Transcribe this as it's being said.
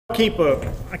I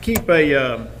keep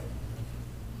a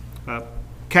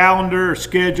calendar,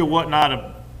 schedule, whatnot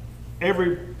of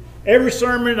every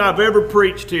sermon I've ever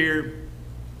preached here.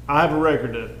 I have a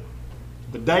record of it.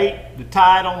 The date, the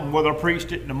title, and whether I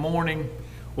preached it in the morning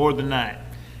or the night.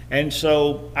 And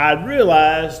so I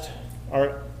realized,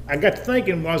 or I got to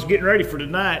thinking when I was getting ready for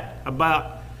tonight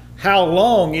about how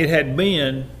long it had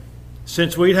been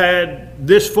since we had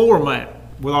this format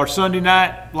with our Sunday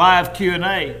night live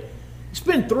Q&A. It's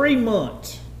been 3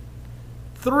 months.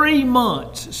 3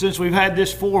 months since we've had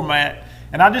this format.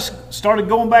 And I just started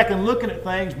going back and looking at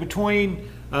things between,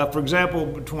 for example,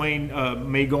 between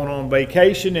me going on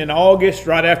vacation in August,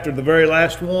 right after the very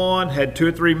last one, had 2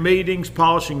 or 3 meetings,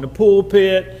 polishing the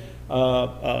pulpit,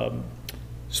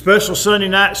 special Sunday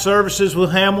night services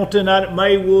with Hamilton out at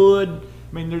Maywood.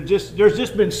 I mean, there's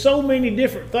just been so many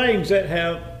different things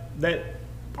they're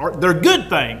good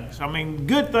things. I mean,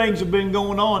 good things have been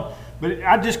going on. But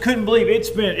I just couldn't believe it's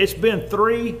been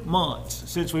 3 months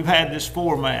since we've had this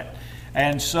format,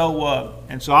 and so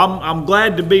I'm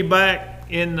glad to be back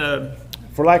in,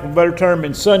 for lack of a better term,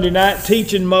 in Sunday night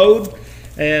teaching mode,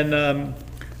 and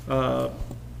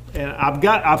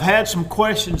I've had some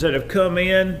questions that have come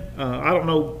in. I don't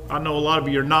know. I know a lot of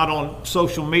you are not on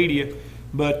social media,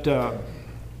 but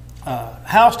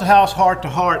House to House, Heart to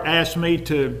Heart asked me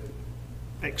to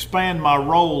expand my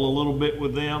role a little bit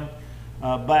with them.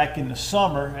 Back in the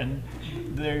summer, and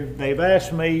they've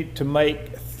asked me to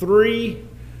make 3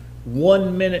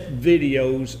 one-minute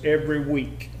videos every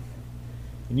week.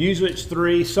 And usually it's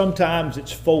 3, sometimes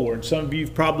it's 4. And some of you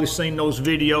have probably seen those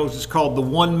videos. It's called the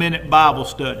 1-minute Bible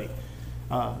study.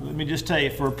 Let me just tell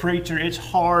you, for a preacher, it's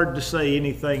hard to say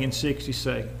anything in 60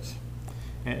 seconds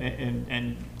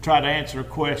and try to answer a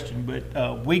question.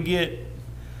 But we get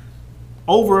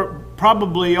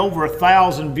probably over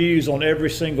 1,000 views on every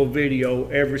single video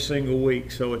every single week.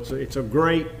 So it's a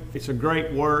great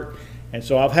work. And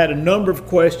so I've had a number of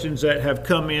questions that have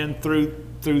come in through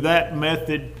that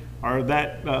method or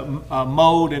that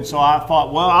mode. And so I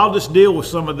thought, well, I'll just deal with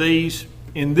some of these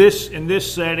in this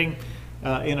setting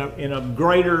in a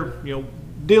greater,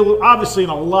 deal obviously in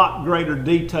a lot greater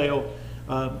detail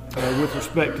with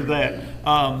respect to that.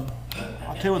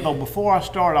 I'll tell you though, before I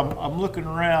start, I'm looking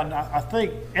around. I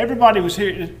think everybody was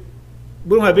here.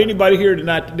 We don't have anybody here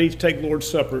tonight that needs to take Lord's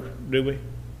Supper, do we?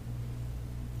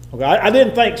 Okay, I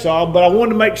didn't think so, but I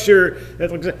wanted to make sure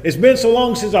that it's been so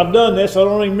long since I've done this, I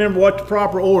don't even remember what the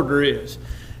proper order is.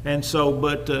 And so,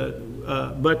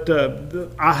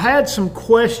 I had some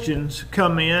questions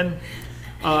come in.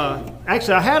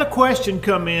 Actually, I had a question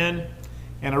come in,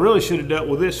 and I really should have dealt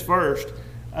with this first.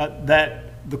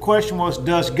 The question was,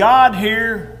 does God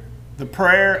hear the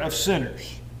prayer of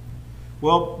sinners?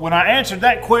 Well, when I answered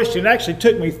that question, it actually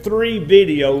took me 3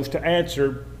 videos to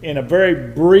answer in a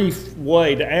very brief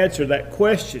way to answer that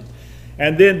question.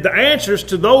 And then the answers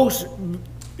to those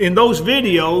in those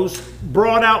videos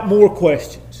brought out more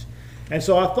questions. And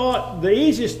so I thought the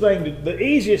easiest thing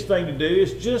to do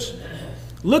is just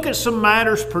look at some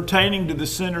matters pertaining to the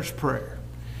sinner's prayer.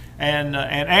 And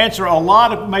answer a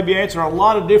lot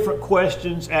of different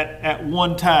questions at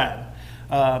one time.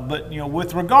 But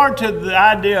with regard to the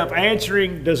idea of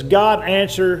answering, does God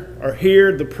answer or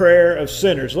hear the prayer of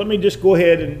sinners? Let me just go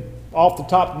ahead and, off the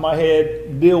top of my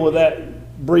head, deal with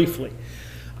that briefly.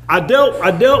 I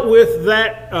dealt with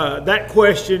that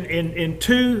question in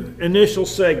 2 initial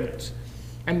segments,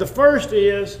 and the first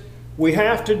is we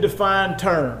have to define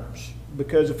terms,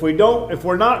 because if we're not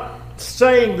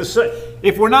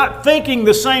thinking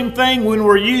the same thing when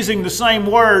we're using the same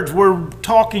words, we're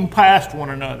talking past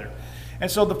one another. And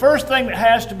so the first thing that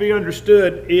has to be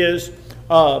understood is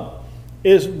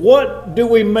what do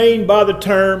we mean by the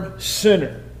term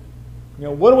sinner?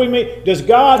 What do we mean? Does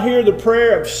God hear the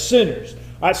prayer of sinners?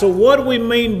 All right, so what do we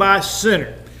mean by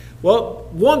sinner? Well,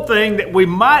 one thing that we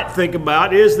might think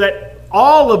about is that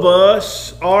all of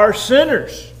us are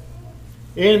sinners,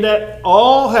 in that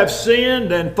all have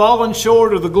sinned and fallen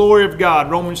short of the glory of God.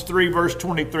 Romans 3 verse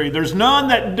 23. There's none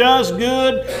that does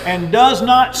good and does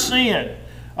not sin.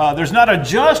 There's not a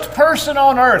just person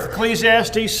on earth.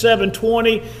 Ecclesiastes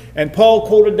 7:20, and Paul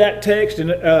quoted that text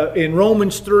in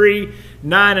Romans 3,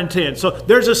 9 and 10. So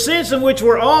there's a sense in which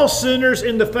we're all sinners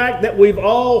in the fact that we've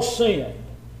all sinned.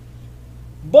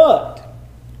 But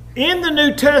in the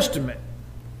New Testament,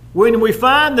 when we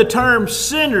find the term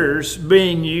sinners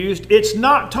being used, it's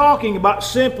not talking about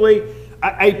simply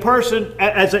a person,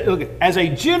 as a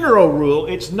general rule,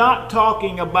 it's not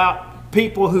talking about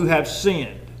people who have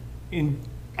sinned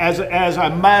as a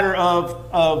matter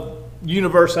of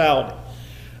universality.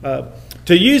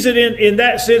 To use it in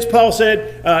that sense, Paul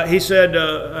said, he said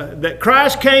that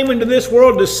Christ came into this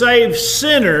world to save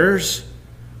sinners,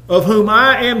 of whom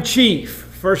I am chief.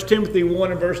 1 Timothy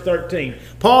 1 and verse 13.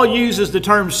 Paul uses the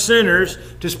term sinners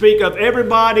to speak of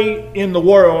everybody in the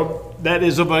world that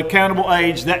is of accountable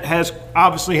age that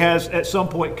obviously has at some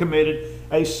point committed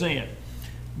a sin.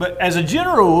 But as a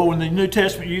general rule, when the New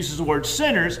Testament uses the word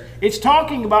sinners, it's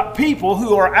talking about people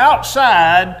who are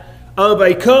outside of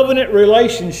a covenant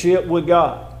relationship with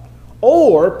God,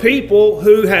 or people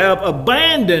who have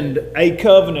abandoned a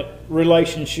covenant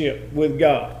relationship with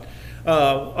God.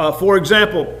 For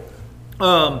example,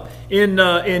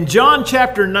 in John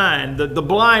chapter 9, the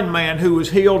blind man who was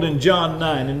healed in John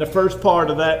 9, in the first part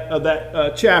of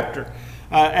that chapter,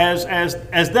 as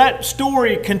that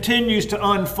story continues to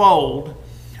unfold,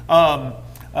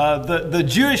 the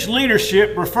Jewish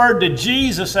leadership referred to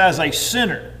Jesus as a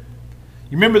sinner.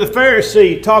 You remember the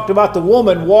Pharisee talked about the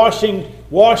woman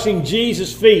washing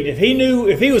Jesus' feet.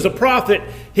 If he was a prophet,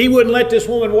 he wouldn't let this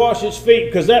woman wash his feet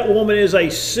because that woman is a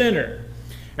sinner.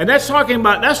 And that's talking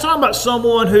about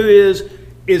someone who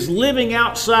is living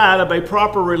outside of a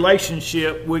proper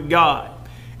relationship with God.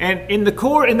 And in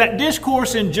that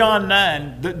discourse in John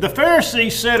 9, the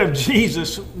Pharisees said of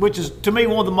Jesus, which is to me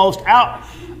one of the most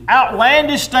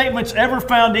outlandish statements ever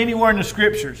found anywhere in the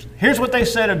Scriptures. Here's what they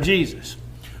said of Jesus.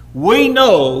 We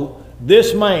know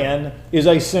this man is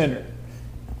a sinner.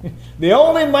 The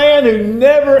only man who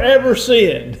never ever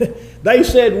sinned. They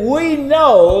said, we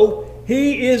know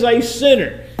he is a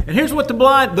sinner. And here's what the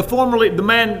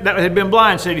man that had been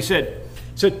blind said. He said,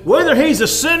 whether he's a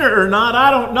sinner or not,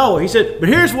 I don't know. He said, but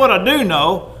here's what I do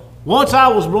know. Once I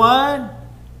was blind,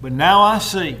 but now I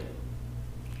see.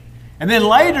 And then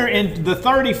later in the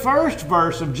 31st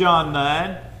verse of John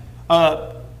 9,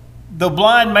 the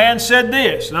blind man said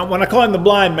this. Now, when I call him the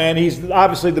blind man, he's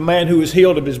obviously the man who is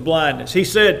healed of his blindness. He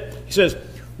says,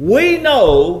 we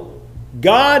know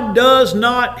God does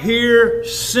not hear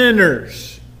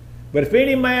sinners. But if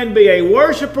any man be a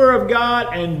worshiper of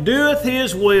God and doeth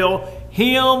his will,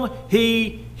 him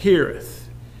he heareth.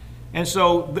 And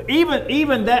so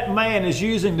even that man is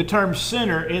using the term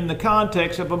sinner in the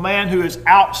context of a man who is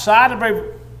outside of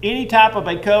any type of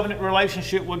a covenant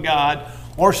relationship with God,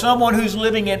 or someone who's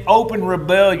living in open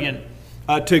rebellion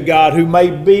to God, who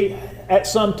may be at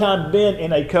some time been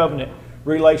in a covenant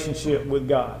relationship with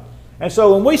God. And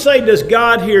so when we say, does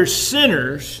God hear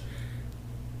sinners,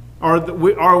 or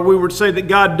we would say that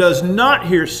God does not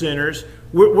hear sinners,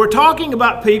 we're talking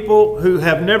about people who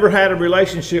have never had a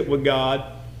relationship with God,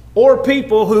 or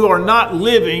people who are not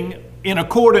living in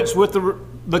accordance with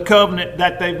the covenant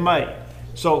that they've made.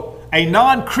 So a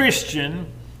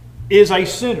non-Christian is a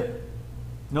sinner.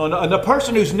 No, a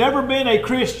person who's never been a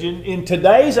Christian in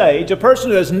today's age, a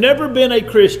person who has never been a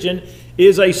Christian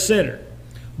is a sinner.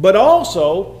 But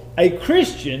also, a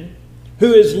Christian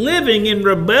who is living in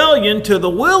rebellion to the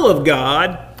will of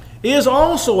God is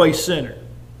also a sinner.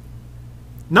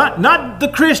 Not the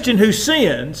Christian who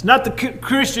sins, not the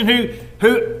Christian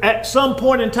who at some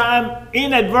point in time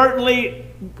inadvertently,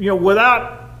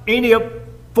 without any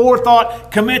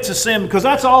forethought, commits a sin, because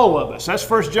that's all of us. That's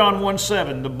 1 John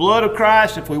 1:7. The blood of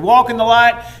Christ, if we walk in the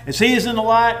light as He is in the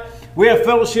light, we have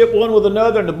fellowship one with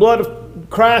another, and the blood of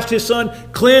Christ, His Son,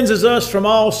 cleanses us from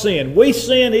all sin. We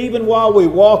sin even while we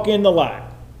walk in the light.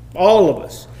 All of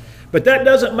us. But that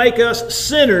doesn't make us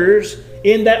sinners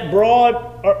in that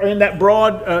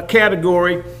broad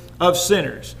category of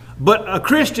sinners. But a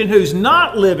Christian who's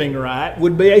not living right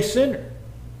would be a sinner.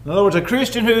 In other words, a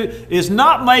Christian who is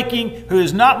not making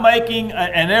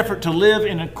an effort to live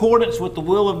in accordance with the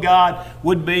will of God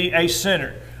would be a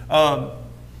sinner.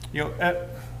 We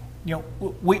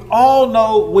all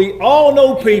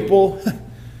know people.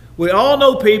 We all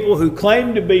know people who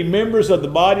claim to be members of the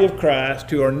body of Christ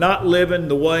who are not living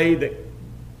the way that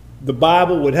the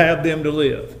Bible would have them to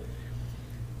live.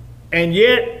 And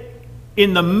yet,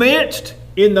 in the midst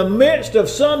of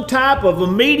some type of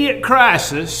immediate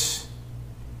crisis,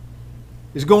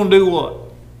 is going to do what?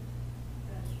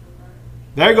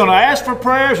 They're going to ask for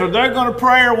prayers, or they're going to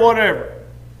pray, or whatever.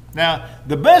 Now,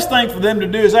 the best thing for them to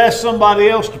do is ask somebody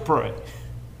else to pray.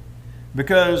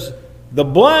 Because the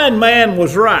blind man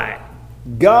was right.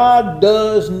 God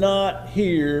does not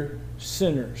hear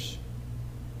sinners.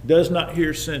 Does not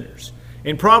hear sinners.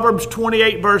 In Proverbs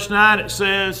 28 verse 9 it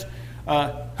says,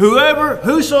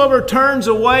 whosoever turns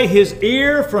away his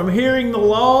ear from hearing the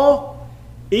law,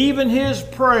 even his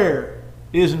prayer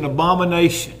is an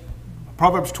abomination.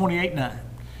 Proverbs 28:9.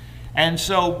 And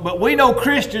so, but we know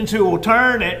Christians who will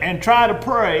turn and try to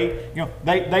pray. You know,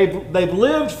 they've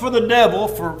lived for the devil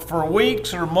for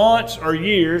weeks or months or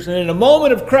years, and in a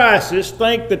moment of crisis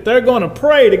think that they're going to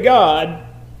pray to God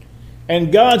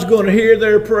and God's going to hear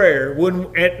their prayer.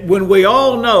 When we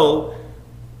all know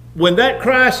when that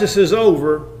crisis is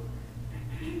over,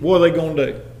 what are they going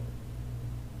to do?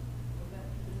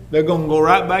 They're going to go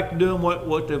right back to doing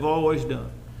what they've always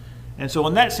done. And so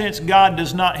in that sense, God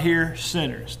does not hear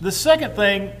sinners. The second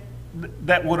thing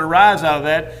that would arise out of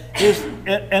that is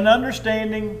an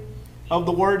understanding of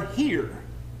the word hear.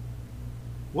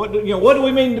 What do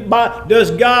we mean by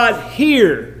does God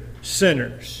hear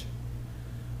sinners?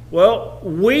 Well,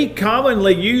 we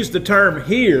commonly use the term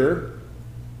hear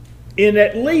in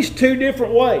at least two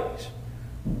different ways.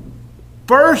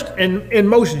 First, and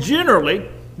most generally,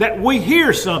 that we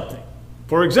hear something.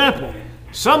 For example,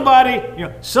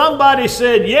 somebody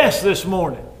said yes this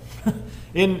morning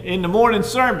in the morning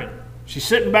sermon. She's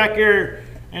sitting back there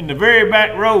in the very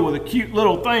back row with a cute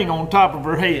little thing on top of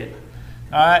her head.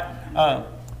 All right,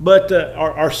 but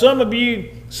some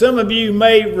of you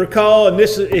may recall, and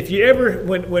this is if you ever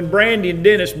when Brandy and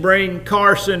Dennis bring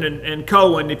Carson and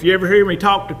Cohen, if you ever hear me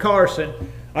talk to Carson,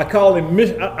 I've called him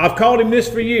this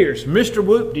for years, Mr.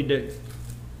 Whoop-de-doo.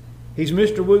 He's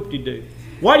Mr. Whoop-de-doo.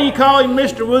 Why do you call him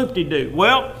Mr. Whoop-de-doo?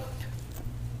 Well,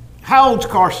 how old's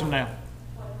Carson now?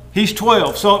 He's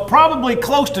 12. So probably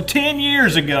close to 10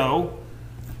 years ago,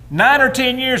 9 or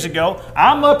 10 years ago,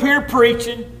 I'm up here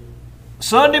preaching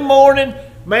Sunday morning.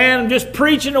 Man, I'm just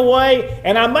preaching away,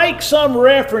 and I make some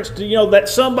reference to, that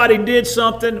somebody did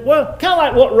something. Well, kind of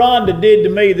like what Rhonda did to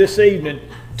me this evening,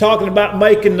 talking about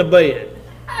making the bed.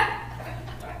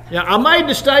 I made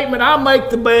the statement, I make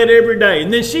the bed every day.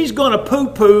 And then she's going to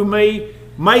poo-poo me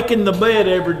making the bed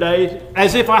every day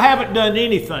as if I haven't done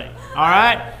anything. All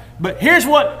right? But here's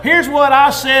what I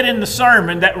said in the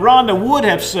sermon that Rhonda would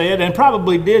have said and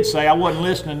probably did say. I wasn't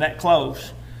listening that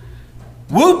close.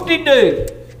 Whoop-de-doo.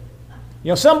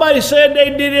 Somebody said they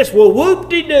did this. Well,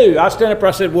 whoop-de-doo. I stand up and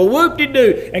I said, well,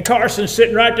 whoop-de-doo. And Carson's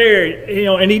sitting right there,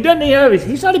 and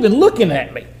he's not even looking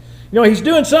at me. He's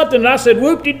doing something, and I said,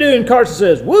 whoop-de-doo, and Carson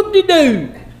says,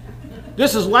 whoop-de-doo.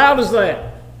 Just as loud as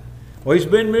that. Well, he's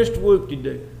been Mr.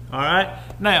 Whoop-de-doo. All right?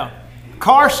 Now,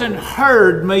 Carson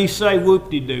heard me say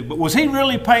whoop-de-doo, but was he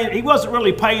really paying? He wasn't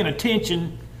really paying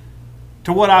attention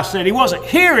to what I said. He wasn't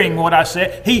hearing what I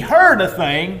said. He heard a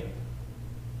thing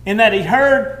in that he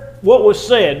heard what was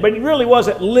said, but he really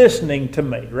wasn't listening to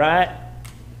me, right?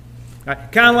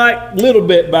 Kind of like a little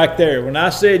bit back there when I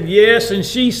said yes and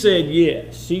she said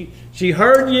yes. She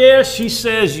heard yes, she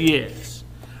says yes.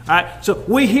 All right, so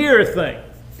we hear a thing.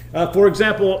 For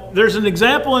example, there's an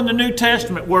example in the New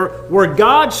Testament where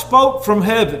God spoke from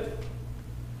heaven.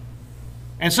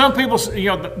 And some people,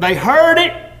 they heard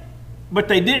it, but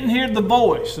they didn't hear the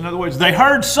voice. In other words, they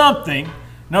heard something.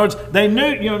 In other words, they knew,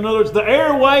 in other words, the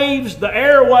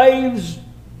airwaves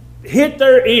hit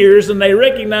their ears and they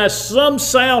recognized some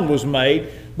sound was made,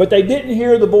 but they didn't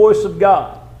hear the voice of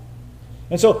God.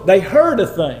 And so they heard a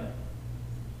thing.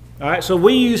 All right, so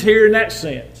we use hear in that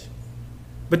sense.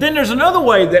 But then there's another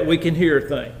way that we can hear a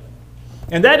thing.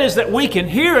 And that is that we can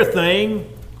hear a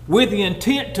thing with the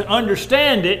intent to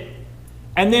understand it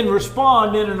and then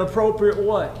respond in an appropriate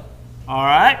way. All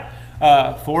right?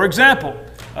 For example,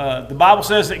 the Bible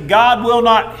says that God will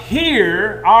not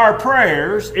hear our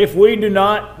prayers if we do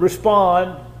not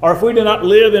respond or if we do not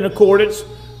live in accordance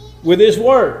with His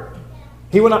Word.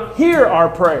 He will not hear our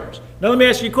prayers. Now let me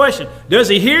ask you a question. Does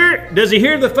He hear it? Does He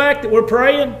hear the fact that we're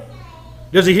praying?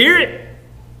 Does He hear it?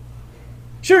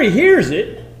 Sure, He hears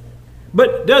it.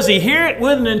 But does He hear it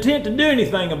with an intent to do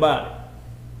anything about it?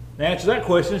 The answer to that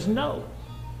question is no.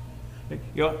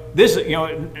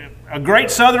 A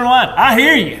great Southern line. I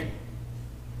hear you.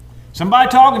 Somebody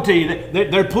talking to you,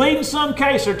 they're pleading some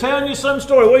case, they're telling you some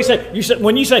story. What do you say?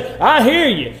 When you say, I hear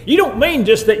you, you don't mean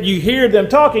just that you hear them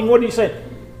talking. What do you say?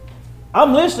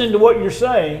 I'm listening to what you're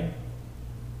saying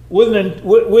with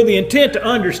the intent to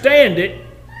understand it,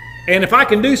 and if I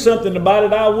can do something about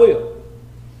it, I will.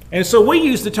 And so we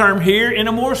use the term hear in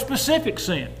a more specific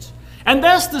sense. And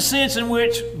that's the sense in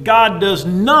which God does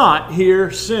not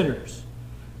hear sinners.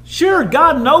 Sure,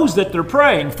 God knows that they're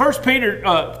praying. 1 Peter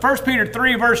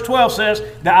 3 verse 12 says,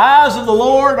 the eyes of the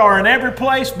Lord are in every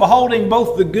place, beholding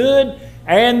both the good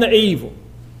and the evil.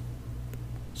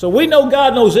 So we know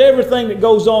God knows everything that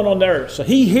goes on the earth. So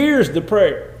He hears the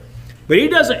prayer. But He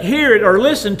doesn't hear it or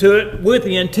listen to it with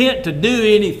the intent to do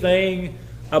anything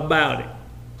about it.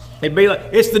 It'd be like,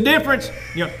 it's the difference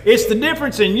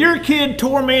in your kid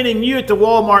tormenting you at the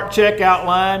Walmart checkout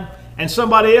line and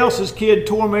somebody else's kid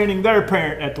tormenting their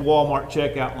parent at the Walmart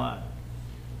checkout line.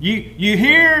 You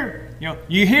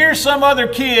hear some other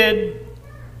kid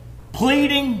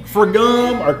pleading for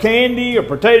gum or candy or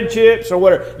potato chips or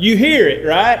whatever. You hear it,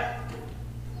 right?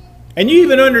 And you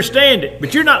even understand it,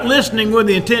 but you're not listening with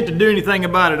the intent to do anything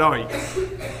about it, are you?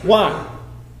 Why?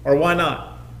 Or why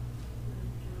not?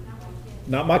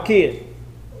 Not my kid.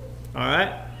 All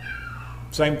right?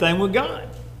 Same thing with God.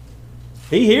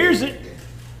 He hears it.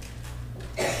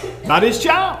 Not his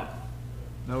child.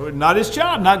 No, not his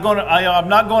child. I'm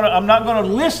not going to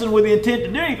listen with the intent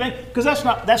to do anything, because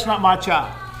that's not my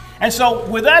child. And so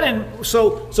with that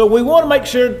so we want to make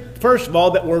sure, first of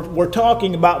all, that we're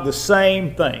talking about the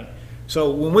same thing.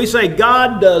 So when we say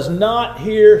God does not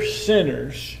hear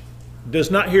sinners,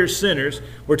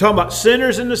 we're talking about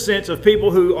sinners in the sense of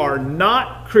people who are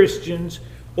not Christians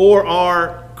or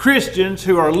are Christians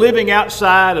who are living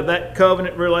outside of that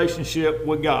covenant relationship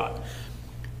with God.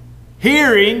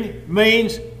 Hearing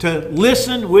means to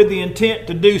listen with the intent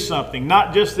to do something,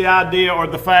 not just the idea or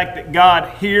the fact that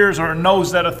God hears or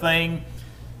knows that a thing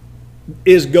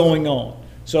is going on.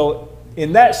 So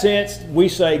in that sense, we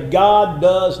say God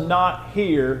does not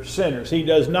hear sinners. He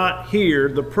does not hear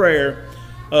the prayer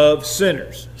of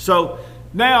sinners. So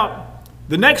now,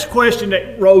 the next question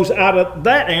that rose out of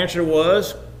that answer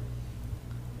was,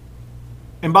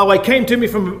 and by the way, came to me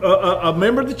from a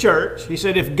member of the church. He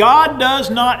said, if God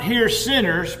does not hear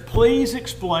sinners, please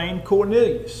explain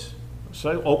Cornelius.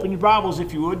 So open your Bibles,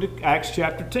 if you would, to Acts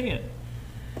chapter 10.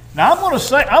 Now I'm going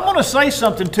to say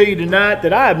something to you tonight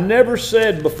that I have never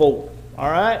said before.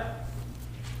 All right?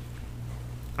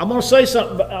 I'm going to say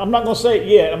something, but I'm not going to say it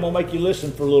yet. I'm going to make you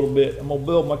listen for a little bit. I'm going to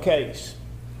build my case.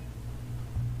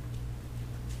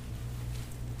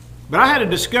 But I had a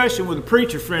discussion with a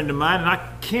preacher friend of mine, and I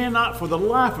cannot for the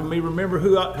life of me remember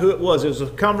who it was. It was a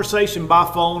conversation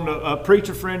by phone. A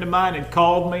preacher friend of mine had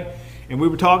called me, and we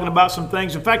were talking about some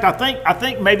things. In fact, I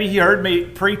think maybe he heard me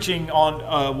preaching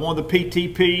on one of the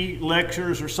PTP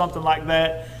lectures or something like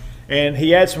that, and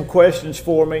he had some questions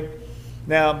for me.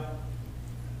 Now,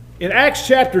 in Acts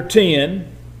chapter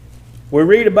 10, we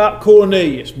read about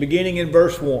Cornelius, beginning in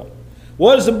verse 1.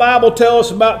 What does the Bible tell us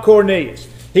about Cornelius?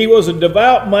 He was a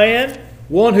devout man,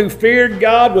 one who feared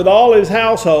God with all his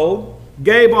household,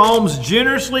 gave alms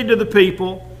generously to the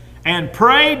people, and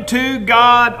prayed to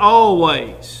God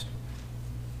always.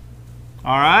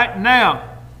 All right,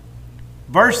 now,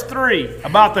 verse 3.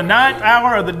 About the 9th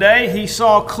hour of the day, he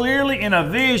saw clearly in a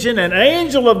vision an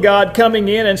angel of God coming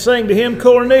in and saying to him,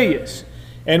 Cornelius.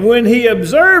 And when he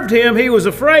observed him, he was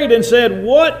afraid and said,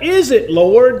 What is it,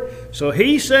 Lord? So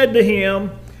he said to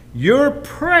him, Your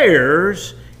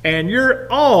prayers and your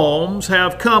alms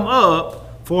have come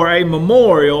up for a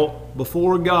memorial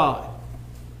before God.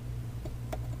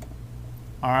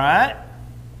 All right?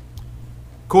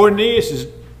 Cornelius is,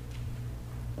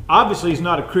 obviously he's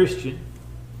not a Christian,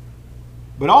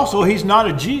 but also he's not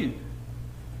a Jew.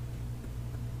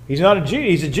 He's not a Jew,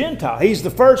 he's a Gentile. He's the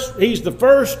first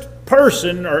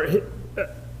person or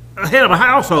head of a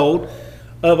household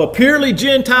of a purely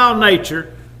Gentile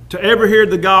nature to ever hear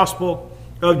the gospel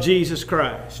of Jesus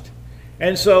Christ.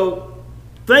 And so,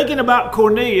 thinking about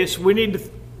Cornelius, we need to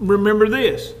remember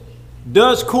this.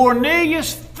 Does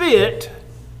Cornelius fit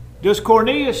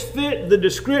the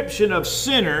description of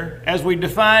sinner as we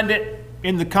defined it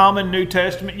in the common New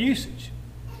Testament usage?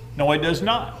 No, he does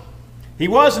not. He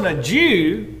wasn't a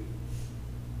Jew,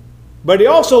 but he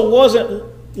also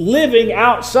wasn't living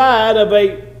outside of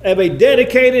a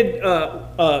dedicated,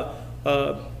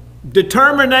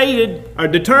 determinate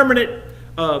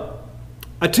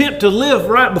attempt to live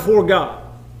right before God.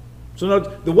 So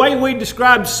the way we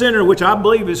describe sinner, which I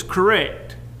believe is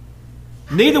correct,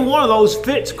 neither one of those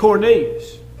fits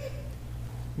Cornelius.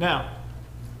 Now,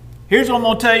 here's what I'm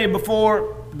going to tell you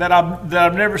before that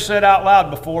I've never said out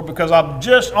loud before, because I've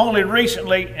just only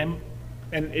recently, and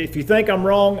if you think I'm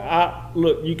wrong,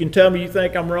 look, you can tell me you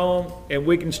think I'm wrong, and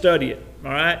we can study it,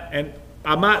 all right? And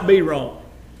I might be wrong,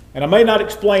 and I may not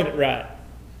explain it right.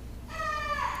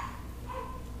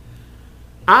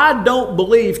 I don't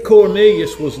believe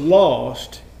Cornelius was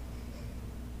lost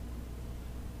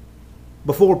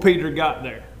before Peter got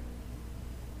there.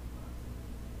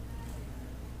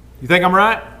 You think I'm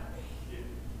right?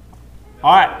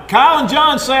 All right. Kyle and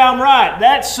John say I'm right.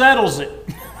 That settles it. Well,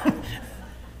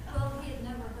 he had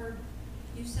never heard,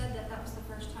 you said that was the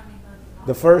first time he heard the gospel.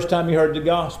 The first time he heard the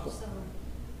gospel. So,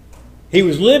 He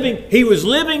was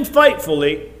living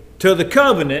faithfully to the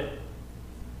covenant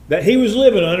that he was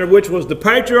living under, which was the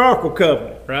patriarchal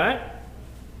covenant, right?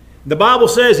 The Bible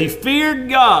says he feared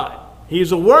God.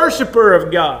 He's a worshiper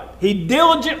of God. He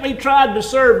diligently tried to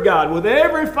serve God with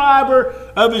every fiber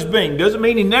of his being. Doesn't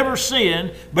mean he never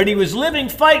sinned, but he was living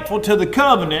faithful to the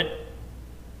covenant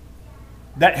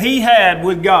that he had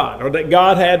with God, or that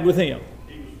God had with him.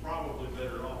 He was probably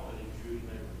better off than his Jewish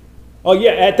neighbors. Oh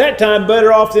yeah, at that time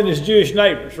better off than his Jewish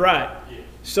neighbors, right? Yes.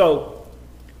 So,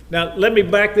 now let me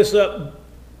back this up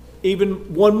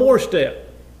even one more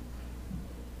step.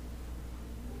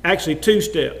 Actually, 2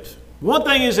 steps. One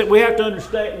thing is that we have to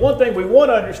understand, one thing we want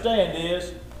to understand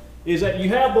is that you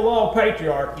have the law of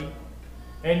patriarchy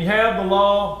and you have the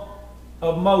law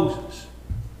of Moses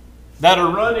that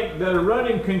are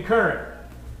running concurrent.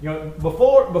 You know,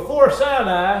 before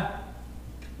Sinai,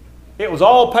 it was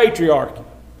all patriarchy.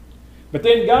 But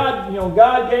then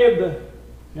God gave the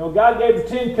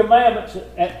 10 Commandments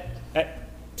at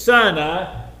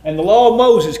Sinai, and the law of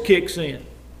Moses kicks in.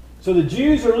 So the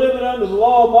Jews are living under the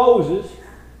law of Moses,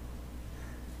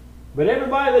 but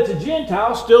everybody that's a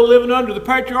Gentile is still living under the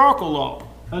patriarchal law.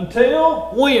 Until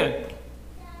when?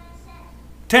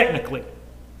 Technically.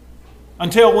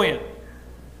 Until when?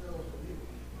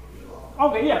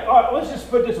 Okay, yeah, all right, let's just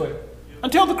put it this way.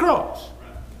 Until the cross.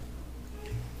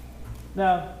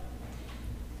 Now,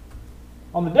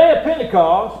 on the day of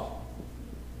Pentecost,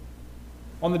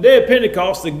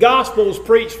 the gospel was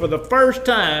preached for the first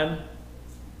time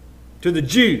to the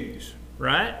Jews,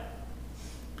 right?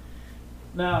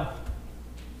 Now,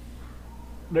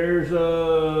 there's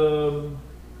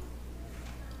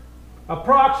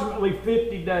approximately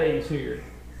 50 days here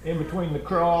in between the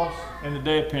cross and the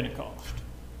day of Pentecost.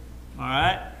 All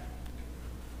right?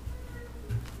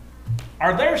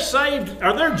 Are there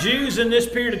Jews in this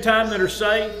period of time that are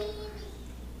saved?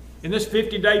 In this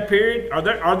 50-day period? Are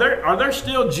there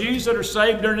still Jews that are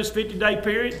saved during this 50-day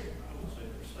period?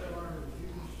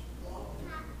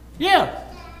 Yeah.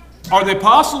 Are the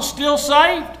apostles still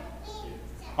saved?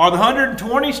 Are the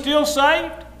 120 still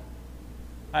saved?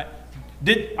 When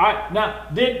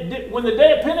the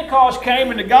day of Pentecost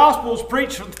came and the gospel was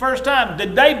preached for the first time,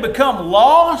 did they become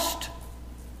lost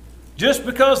just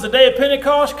because the day of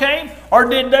Pentecost came? Or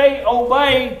did they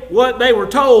obey what they were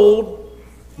told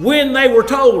when they were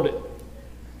told it?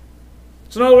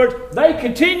 So in other words, they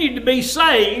continued to be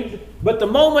saved, but the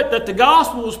moment that the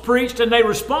gospel was preached and they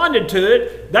responded to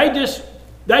it, they just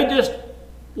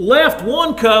left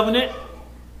one covenant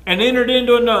and entered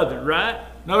into another, right?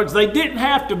 In other words, they didn't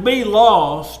have to be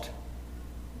lost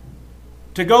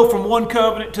to go from one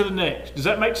covenant to the next. Does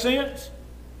that make sense?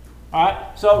 All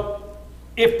right. So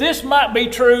if this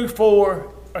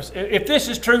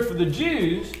is true for the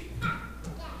Jews,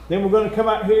 then we're going to come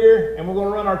out here and we're going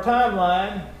to run our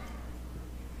timeline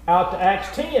out to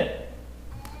Acts 10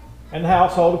 and the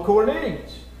household of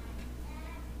Cornelius.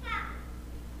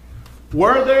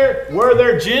 Were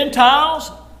there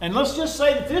Gentiles? And let's just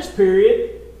say that this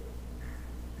period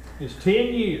is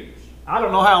 10 years. I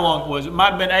don't know how long it was. It might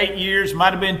have been 8 years,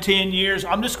 might have been 10 years.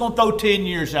 I'm just going to throw 10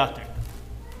 years out there.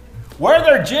 Were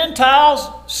there Gentiles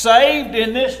saved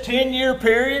in this 10-year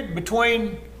period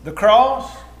between the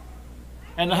cross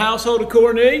and the household of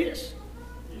Cornelius?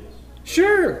 Yes.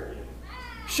 Sure.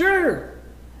 Sure.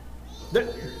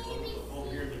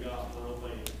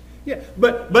 Yeah,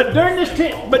 but during this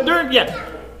 10,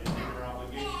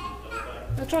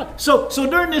 that's right. So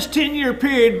during this 10-year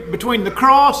period between the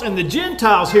cross and the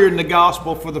Gentiles hearing the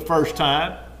gospel for the first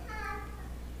time,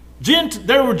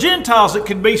 there were Gentiles that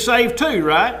could be saved too,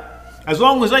 right? As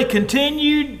long as they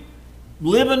continued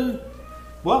living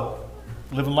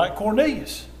like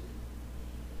Cornelius.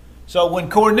 So when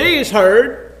Cornelius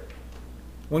heard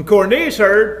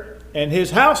and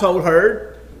his household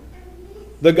heard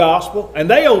the gospel and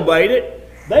they obeyed it,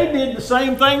 they did the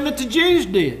same thing that the Jews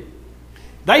did.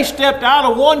 They stepped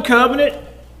out of one covenant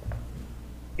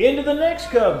into the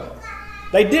next covenant.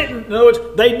 They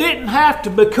didn't have to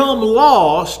become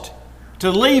lost to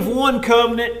leave one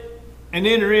covenant and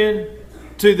enter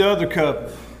into the other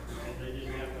covenant. And they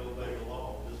didn't have to obey the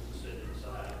law just to set it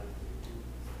aside.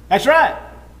 That's right.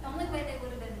 The only way they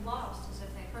would have been lost is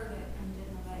if they heard it and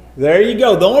didn't obey it. There you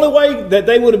go. The only way that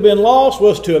they would have been lost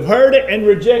was to have heard it and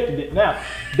rejected it. Now,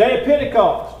 day of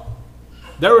Pentecost,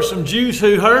 there were some Jews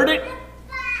who heard it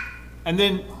and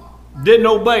then didn't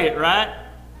obey it, right?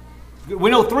 We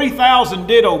know 3,000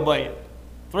 did obey it.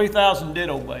 3,000 did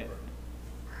obey it.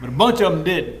 But a bunch of them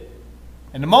didn't.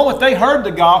 And the moment they heard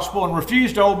the gospel and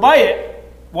refused to obey it,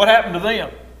 what happened to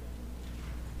them?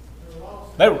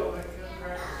 They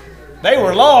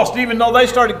were lost even though they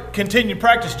started continuing to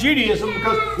practice Judaism,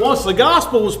 because once the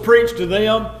gospel was preached to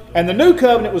them and the new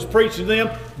covenant was preached to them,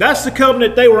 that's the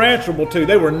covenant they were answerable to.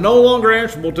 They were no longer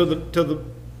answerable to the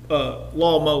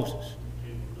law of Moses.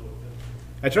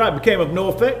 That's right, it became of no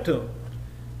effect to them.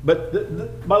 But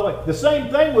by the way, the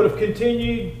same thing would have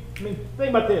continued. I mean, think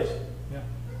about this. Yeah.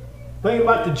 Think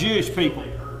about the Jewish people.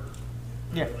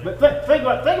 Yeah, but think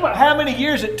about how many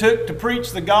years it took to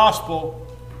preach the gospel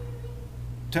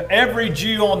to every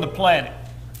Jew on the planet.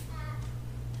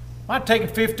 Might have taken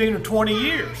 15 or 20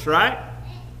 years, right?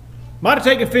 Might have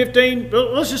taken 15,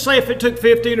 let's just say if it took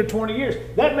 15 or 20 years.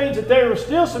 That means that there were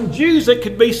still some Jews that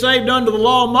could be saved under the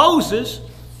law of Moses,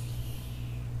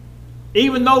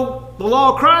 even though the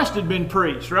law of Christ had been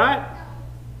preached, right?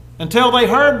 Until they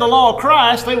heard the law of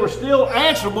Christ, they were still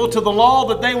answerable to the law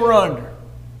that they were under.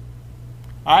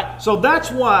 All right? So that's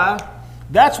why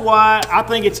I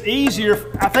think it's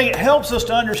easier, I think it helps us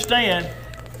to understand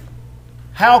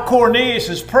how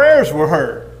Cornelius' prayers were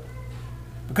heard.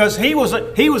 Because he was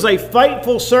a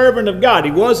faithful servant of God.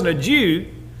 He wasn't a Jew,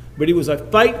 but he was a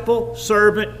faithful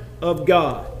servant of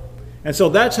God. And so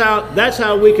that's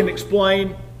how we can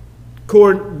explain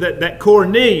that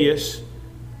Cornelius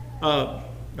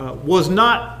was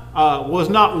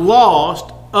not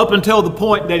lost up until the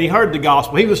point that he heard the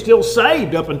gospel. He was still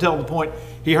saved up until the point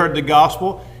he heard the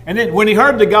gospel. And then when he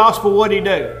heard the gospel, what did he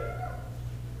do?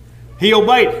 He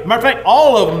obeyed. Matter of fact,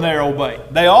 all of them there obeyed.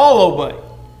 They all obeyed.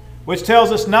 Which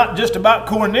tells us not just about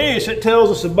Cornelius, it tells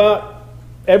us about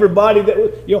everybody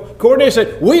that, Cornelius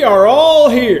said, we are all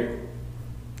here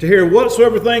to hear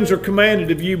whatsoever things are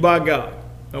commanded of you by God.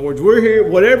 In other words, we're here,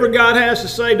 whatever God has to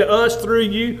say to us through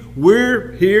you,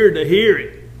 we're here to hear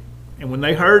it. And when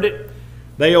they heard it,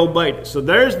 they obeyed it. So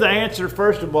there's the answer,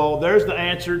 first of all, there's the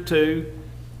answer to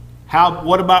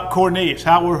what about Cornelius?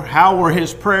 How were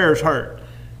his prayers heard?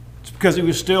 It's because he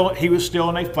was still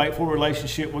in a faithful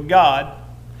relationship with God,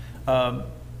 from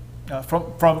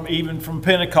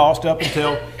Pentecost up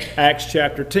until Acts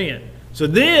chapter 10. So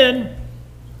then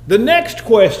the next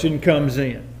question comes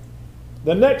in.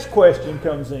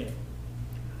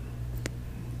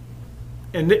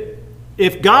 And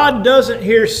if God doesn't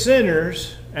hear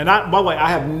sinners, and by the way, I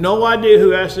have no idea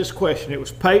who asked this question. It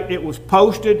was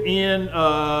posted in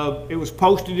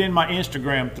my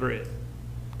Instagram thread,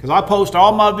 because I post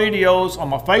all my videos on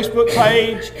my Facebook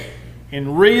page,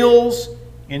 in Reels,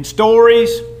 in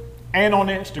Stories, and on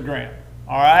Instagram.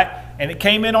 All right? And it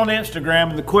came in on Instagram,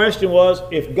 and the question was,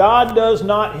 if God does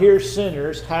not hear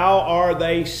sinners, how are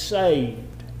they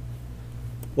saved?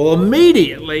 Well,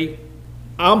 immediately,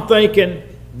 I'm thinking,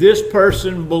 this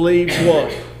person believes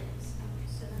what?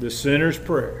 The sinner's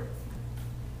prayer.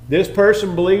 This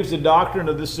person believes the doctrine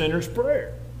of the sinner's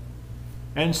prayer.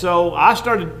 And so I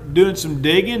started doing some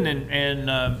digging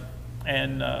and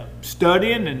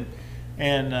studying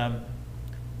and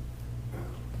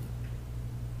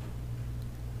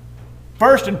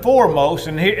first and foremost,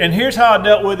 and here's how I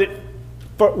dealt with it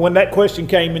when that question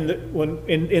came in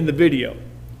the video.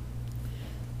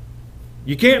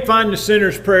 You can't find the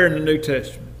sinner's prayer in the New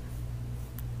Testament.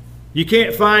 You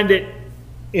can't find it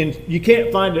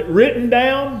written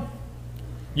down.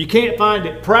 You can't find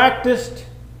it practiced.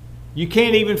 You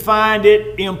can't even find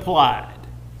it implied.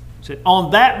 So on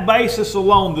that basis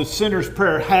alone, the sinner's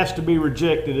prayer has to be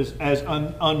rejected as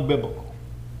unbiblical.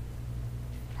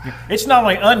 It's not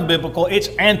only unbiblical, it's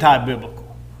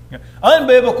anti-biblical.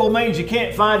 Unbiblical means you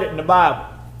can't find it in the Bible.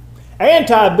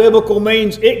 Anti-biblical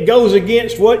means it goes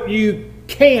against what you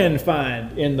can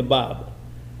find in the Bible.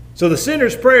 So the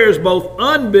sinner's prayer is both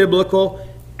unbiblical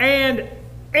and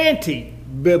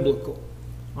anti-biblical.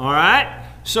 All right?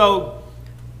 So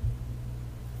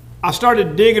I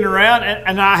started digging around,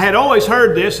 and I had always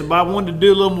heard this, but I wanted to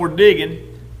do a little more digging.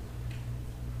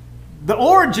 The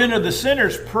origin of the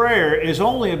sinner's prayer is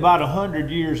only about 100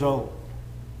 years old.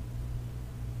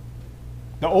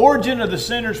 The origin of the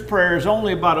sinner's prayer is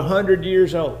only about 100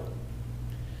 years old.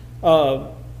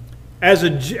 As a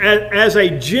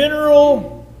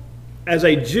general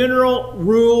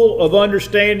rule of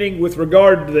understanding with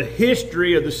regard to the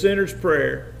history of the sinner's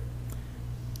prayer,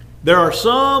 there are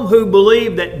some who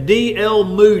believe that D.L.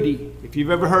 Moody, if you've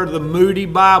ever heard of the Moody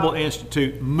Bible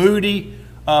Institute, Moody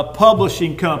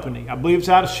Publishing Company, I believe it's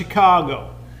out of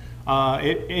Chicago,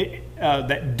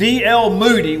 that D.L.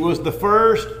 Moody was the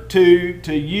first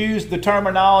to use the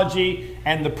terminology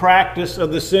and the practice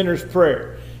of the sinner's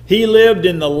prayer. He lived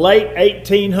in the late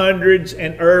 1800s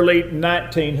and early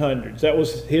 1900s. That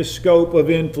was his scope of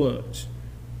influence.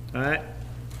 All right?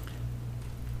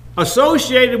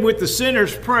 Associated with the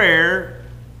sinner's prayer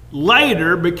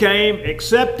later became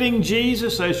accepting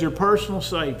Jesus as your personal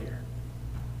Savior,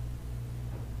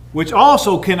 which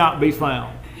also cannot be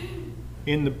found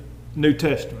in the New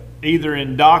Testament, either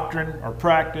in doctrine or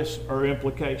practice or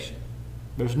implication.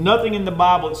 There's nothing in the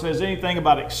Bible that says anything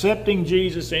about accepting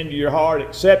Jesus into your heart,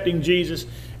 accepting Jesus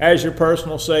as your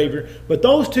personal Savior. But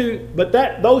those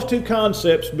two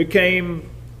concepts became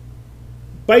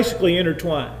basically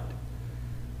intertwined.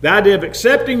 The idea of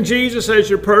accepting Jesus as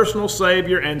your personal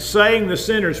Savior and saying the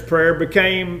sinner's prayer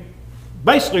became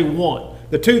basically one.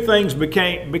 The two things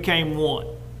became one.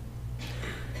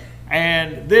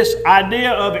 And this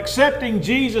idea of accepting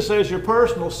Jesus as your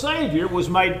personal Savior was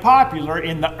made popular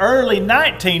in the early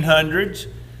 1900s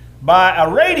by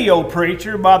a radio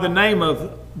preacher by the name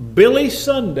of Billy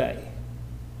Sunday.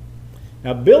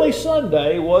 Now, Billy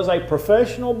Sunday was a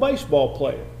professional baseball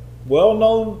player,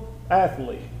 well-known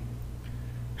athlete,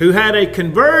 who had a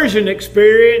conversion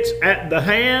experience at the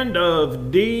hand of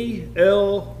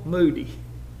D.L. Moody.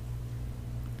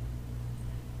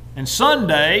 And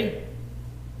Sunday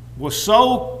was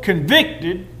so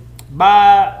convicted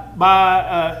by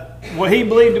what he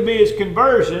believed to be his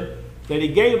conversion that he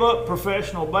gave up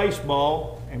professional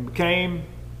baseball and became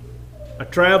a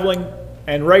traveling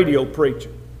and radio preacher.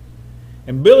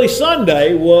 And Billy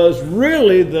Sunday was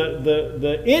really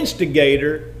the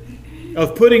instigator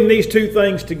of putting these two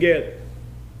things together.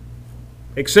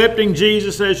 Accepting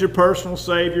Jesus as your personal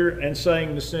Savior and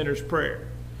saying the sinner's prayer.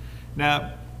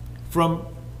 Now,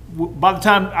 by the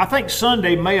time, I think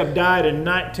Sunday may have died in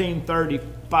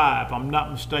 1935, if I'm not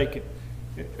mistaken.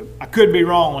 I could be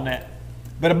wrong on that.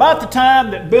 But about the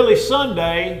time that Billy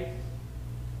Sunday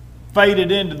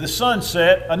faded into the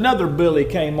sunset, another Billy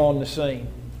came on the scene.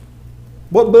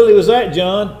 What Billy was that,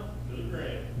 John? Billy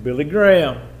Graham. Billy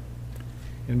Graham.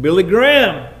 And Billy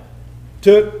Graham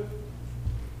took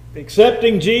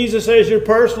accepting Jesus as your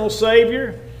personal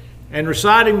Savior and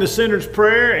reciting the sinner's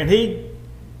prayer, and he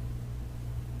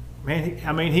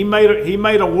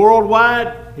made a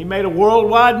worldwide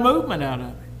movement out of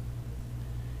it.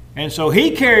 And so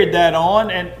he carried that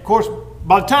on, and of course,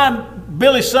 by the time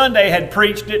Billy Sunday had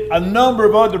preached it, a number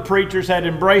of other preachers had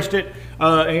embraced it.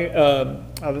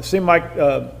 It seemed like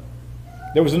there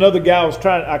was another guy I was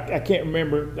trying. I can't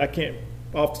remember. I can't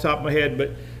off the top of my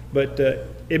head, but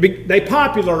they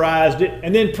popularized it,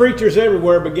 and then preachers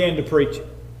everywhere began to preach it.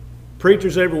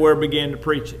 Preachers everywhere began to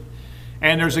preach it.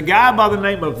 And there's a guy by the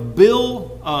name of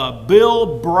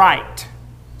Bill Bright,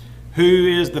 who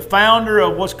is the founder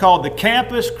of what's called the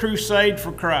Campus Crusade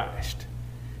for Christ.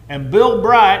 And Bill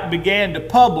Bright began to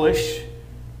publish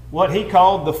what he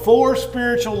called the 4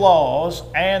 spiritual laws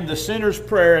and the sinner's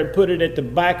prayer, and put it at the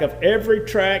back of every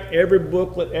tract, every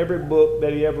booklet, every book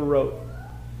that he ever wrote.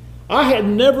 I had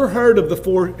never heard of the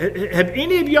 4. Have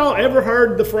any of y'all ever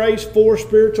heard the phrase 4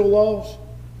 spiritual laws?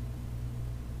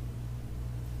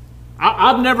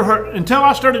 I've never heard, until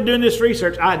I started doing this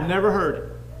research, I had never heard it.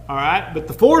 All right? But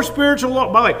the 4 spiritual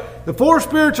laws, by the way, the 4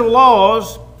 spiritual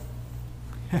laws,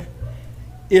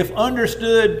 if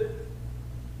understood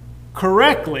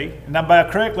correctly, and by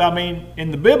correctly I mean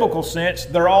in the biblical sense,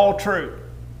 they're all true.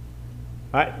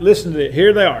 All right? Listen to it.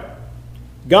 Here they are.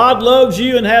 God loves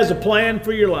you and has a plan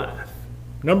for your life.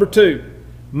 Number 2,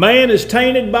 man is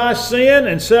tainted by sin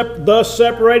and thus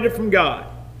separated from God.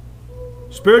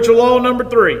 Spiritual law number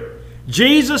 3,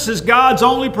 Jesus is God's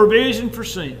only provision for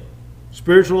sin.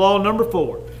 Spiritual law number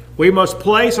 4, we must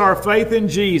place our faith in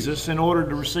Jesus in order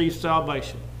to receive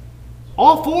salvation.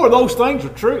 All 4 of those things are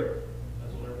true.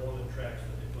 That's what they're one of the tracks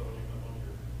that they put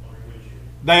on your windshield.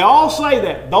 They all say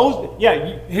that.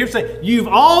 Here's the thing. You've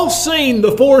all seen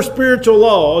the 4 spiritual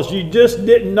laws. You just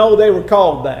didn't know they were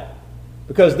called that.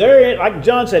 Because they're in, like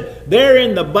John said, they're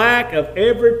in the back of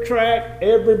every tract,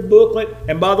 every booklet.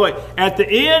 And by the way, at the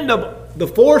end of the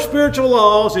 4 spiritual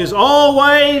laws is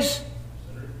always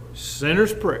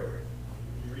sinner's prayer.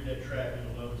 If you read that track,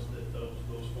 you'll notice that those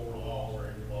 4 laws are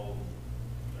in bold.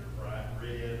 They're bright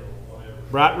red or whatever.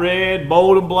 Bright red,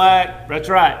 bold and black. That's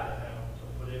right.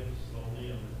 So put emphasis on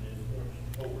them and then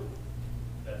point forward.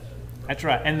 That's it. That's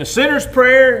right. And the sinner's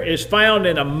prayer is found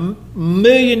in a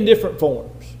million different forms.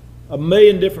 A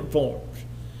million different forms.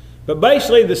 But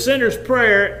basically, the sinner's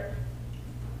prayer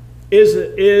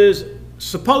is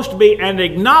supposed to be an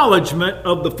acknowledgement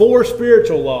of the 4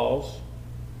 spiritual laws,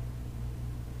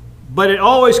 but it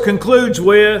always concludes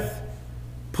with,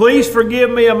 please forgive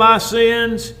me of my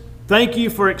sins, thank you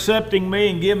for accepting me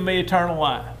and giving me eternal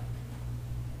life.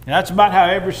 And that's about how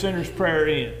every sinner's prayer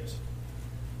ends.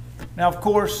 Now, of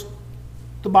course,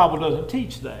 the Bible doesn't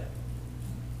teach that.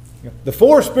 The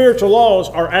 4 spiritual laws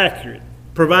are accurate,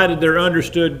 provided they're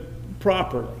understood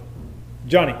properly.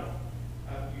 Johnny. You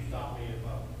stop me if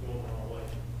I'm going the wrong way. I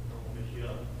don't want to mess you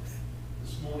up.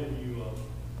 This morning you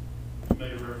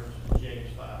made a reference to James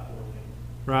 5:14.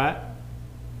 Right.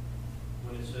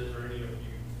 When it says, "Are any of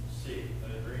you sick?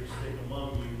 Is there any sick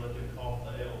among you? Let them call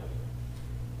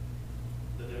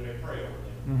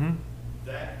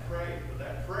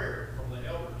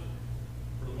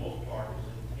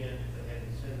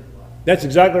That's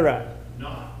exactly right.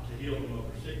 not to heal them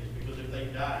of their sickness, because if they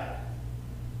died,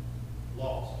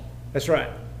 lost, That's right.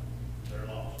 they're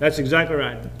lost. That's exactly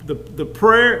right. The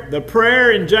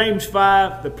prayer in James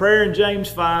 5,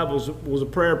 was a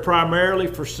prayer primarily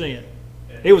for sin.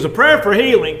 It was a prayer for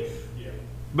healing, Yeah.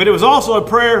 but it was also a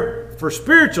prayer for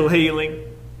spiritual healing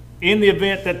in the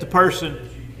event that the person. That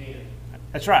you can.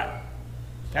 That's right.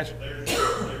 That's There's your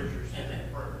sin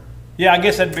prayer. yeah. I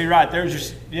guess that'd be right.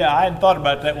 Yeah. I hadn't thought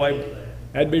about it that way.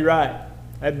 That'd be right.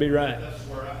 That'd be right. That's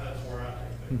where I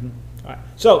take it. All right.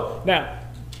 So now,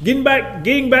 getting back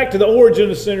to the origin of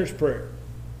the sinner's prayer.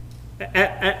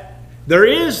 There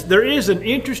is an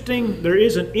interesting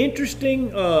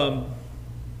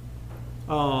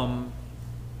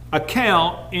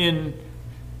account in,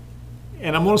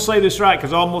 and I'm going to say this right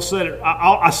because I almost said it.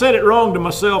 I said it wrong to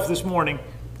myself this morning.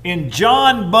 In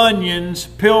John Bunyan's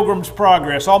Pilgrim's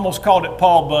Progress, I almost called it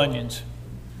Paul Bunyan's.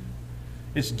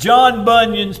 It's John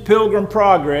Bunyan's Pilgrim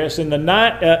Progress in the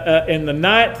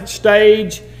ninth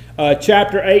stage,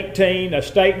 chapter 18. A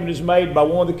statement is made by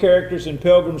one of the characters in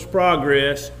Pilgrim's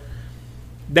Progress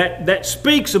that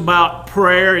speaks about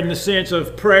prayer in the sense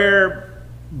of prayer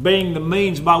being the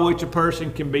means by which a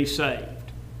person can be saved.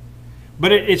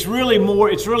 But it's really more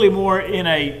in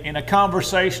a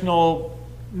conversational,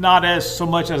 not as so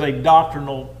much as a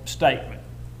doctrinal statement.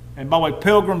 And by the way,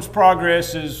 Pilgrim's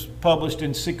Progress is published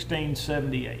in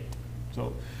 1678.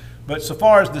 But so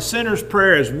far as the sinner's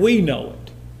prayer as we know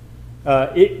it,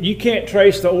 you can't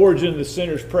trace the origin of the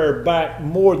sinner's prayer back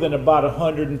more than about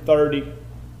 130,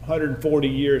 140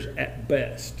 years at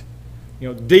best.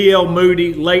 D.L.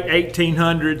 Moody, late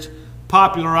 1800s,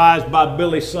 popularized by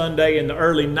Billy Sunday in the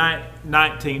early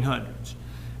 1900s.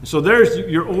 So there's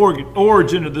your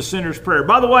origin of the sinner's prayer.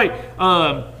 By the way,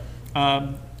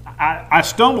 I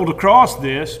stumbled across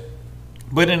this,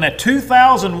 but in a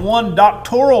 2001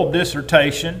 doctoral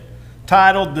dissertation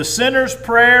titled "The Sinner's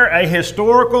Prayer: A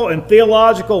Historical and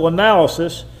Theological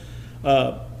Analysis,"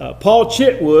 Paul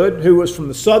Chitwood, who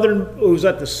was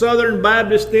at the Southern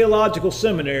Baptist Theological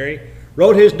Seminary,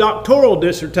 wrote his doctoral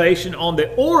dissertation on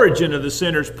the origin of the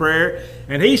sinner's prayer,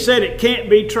 and he said it can't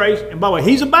be traced. And by the way,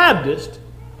 he's a Baptist,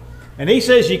 and he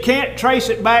says you can't trace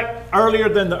it back earlier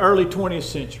than the early 20th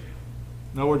century.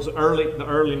 In other words, the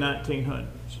early 1900s.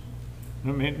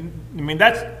 I mean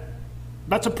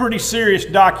that's a pretty serious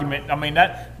document.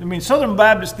 Southern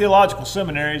Baptist Theological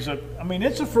Seminary is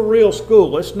it's a for real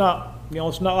school. It's not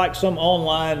like some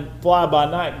online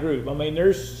fly-by-night group.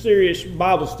 There's serious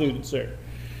Bible students there.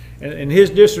 And in his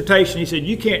dissertation, he said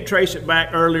you can't trace it back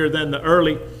earlier than the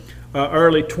early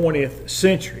 20th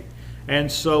century.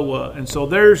 And so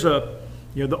there's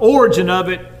the origin of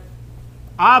it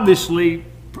obviously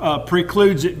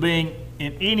precludes it being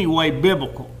in any way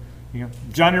biblical.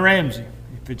 Johnny Ramsey,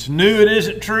 if it's new, it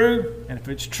isn't true, and if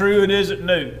it's true, it isn't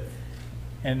new.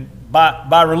 And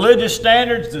by religious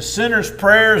standards, the sinner's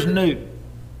prayer is new.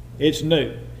 It's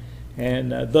new,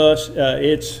 and thus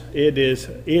it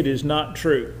is not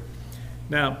true.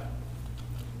 Now,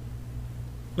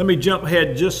 let me jump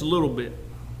ahead just a little bit.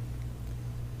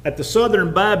 At the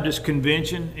Southern Baptist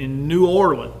Convention in New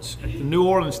Orleans, at the New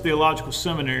Orleans Theological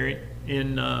Seminary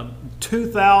in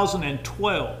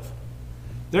 2012,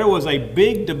 there was a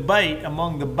big debate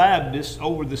among the Baptists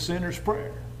over the sinner's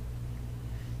prayer.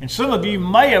 And some of you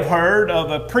may have heard of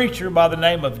a preacher by the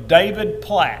name of David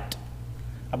Platt.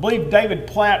 I believe David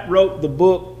Platt wrote the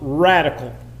book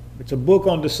Radical. It's a book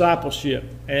on discipleship,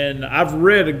 and I've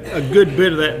read a good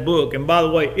bit of that book. And by the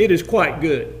way, it is quite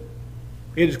good.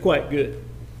 It is quite good.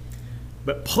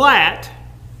 But Platt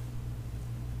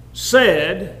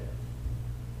said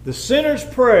the sinner's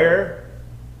prayer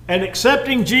and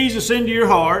accepting Jesus into your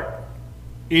heart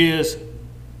is,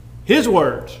 his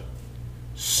words,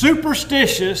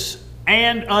 superstitious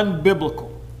and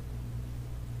unbiblical.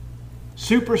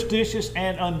 Superstitious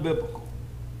and unbiblical.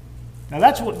 Now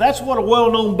that's what a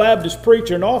well-known Baptist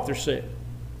preacher and author said.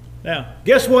 Now,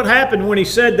 guess what happened when he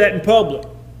said that in public?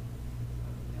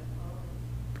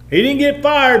 He didn't get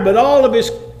fired, but all of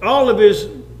his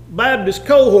Baptist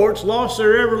cohorts lost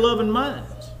their ever-loving minds.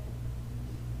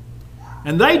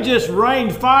 And they just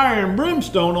rained fire and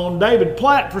brimstone on David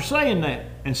Platt for saying that.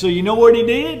 And so you know what he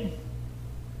did?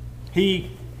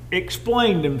 He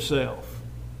explained himself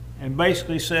and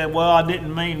basically said, well, I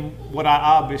didn't mean what I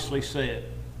obviously said.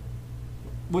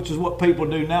 Which is what people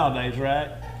do nowadays, right?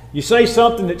 You say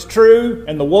something that's true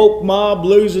and the woke mob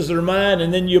loses their mind,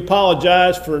 and then you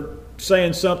apologize for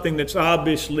saying something that's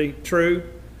obviously true.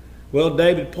 Well,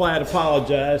 David Platt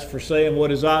apologized for saying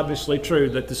what is obviously true,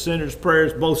 that the sinner's prayer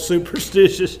is both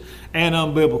superstitious and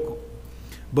unbiblical.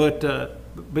 But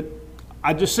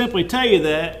I just simply say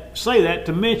that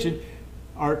to mention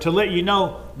or to let you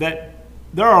know that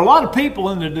there are a lot of people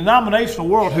in the denominational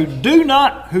world who do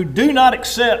not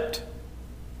accept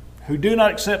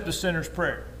the sinner's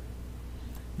prayer.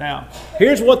 Now,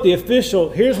 here's the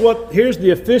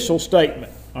official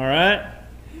statement, all right?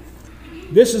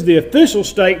 This is the official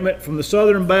statement from the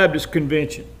Southern Baptist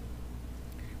Convention.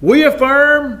 We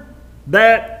affirm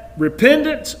that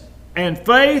repentance and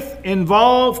faith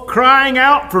involve crying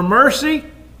out for mercy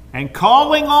and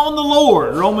calling on the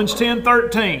Lord, Romans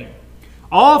 10:13,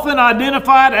 often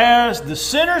identified as the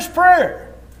sinner's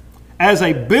prayer, as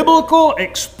a biblical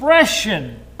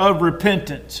expression of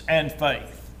repentance and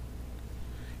faith.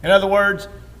 In other words,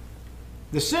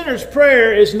 the sinner's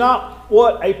prayer is not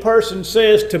what a person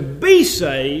says to be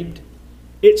saved.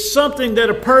 It's something that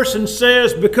a person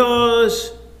says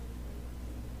because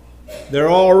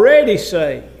they're already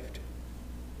saved.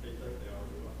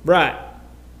 Right.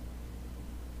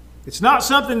 It's not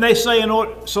something they say in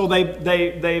order, so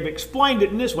they've explained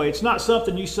it in this way. It's not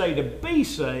something you say to be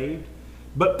saved,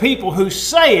 but people who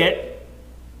say it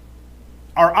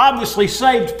are obviously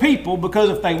saved people, because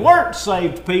if they weren't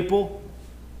saved people,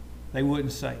 they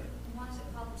wouldn't say it. Why is it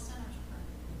called the sinner's prayer?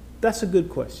 That's a good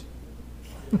question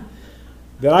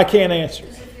that I can't answer.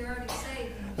 Because if you're already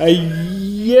saved.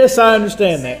 Yes, I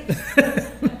understand that.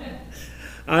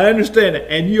 I understand it,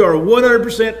 and you are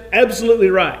 100% absolutely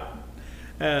right.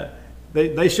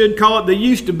 They should call it the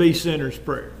used to be sinner's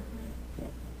prayer.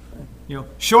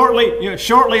 Shortly a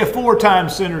 4-time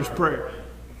sinner's prayer.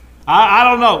 I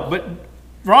don't know, but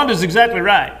Rhonda's exactly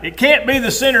right. It can't be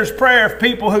the sinner's prayer if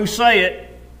people who say it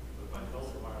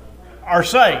are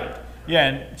saved. Yeah,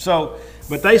 and so,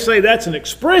 but they say that's an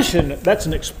expression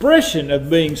of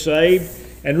being saved,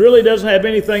 and really doesn't have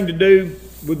anything to do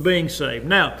with being saved.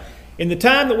 Now, in the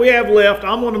time that we have left,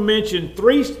 I'm going to mention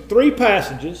three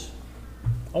passages.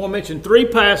 I want to mention 3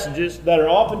 passages that are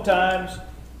oftentimes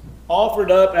offered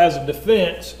up as a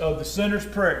defense of the sinner's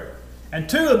prayer. And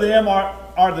 2 of them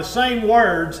are the same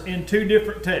words in 2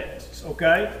 different texts,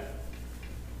 okay?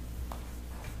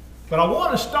 But I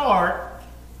want to start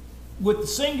with the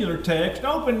singular text.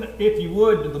 Open, if you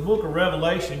would, to the book of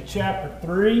Revelation, chapter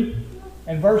 3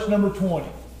 and verse number 20.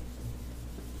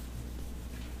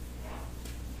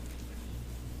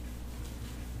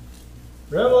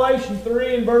 Revelation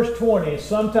 3 and verse 20 is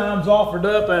sometimes offered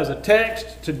up as a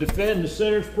text to defend the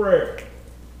sinner's prayer.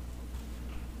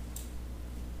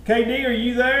 KD, are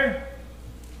you there?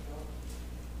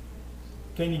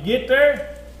 Can you get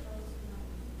there?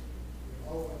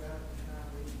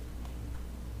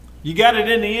 You got it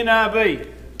in the NIV.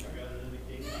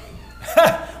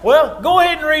 Well, go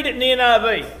ahead and read it in the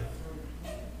NIV.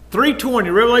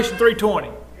 3:20, Revelation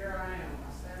 3:20. Here I am,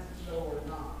 I stand at the door and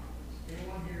knock. If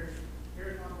anyone hears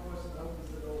my voice and opens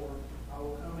the door, I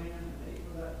will come in and eat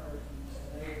with that person,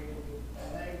 and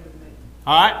they with me.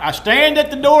 All right, I stand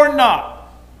at the door and knock.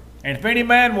 And if any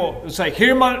man will say,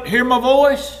 hear my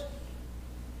voice.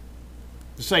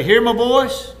 Say, hear my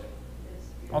voice.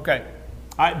 Okay.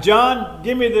 All right, John,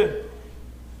 give me the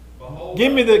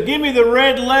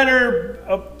red letter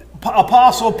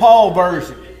Apostle Paul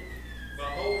version.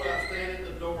 Behold, I stand at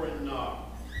the door and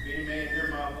knock. If any man hear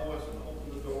my voice and open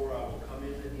the door, I will come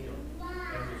into him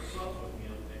and will sup with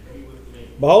him and he with me.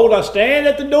 Behold, I stand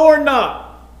at the door and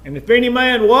knock. And if any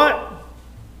man what?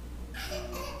 If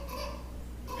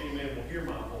any man will hear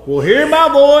my voice. Will hear my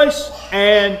voice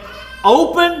and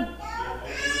open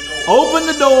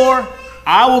the door,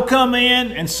 I will come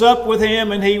in and sup with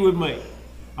him and he with me.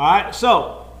 All right,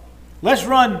 so let's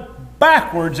run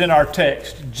backwards in our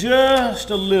text just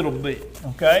a little bit,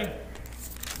 okay?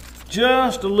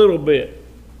 Just a little bit.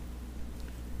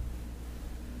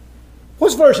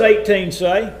 What's verse 18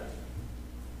 say?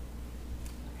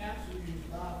 Counsel you to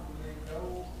buy from me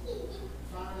gold,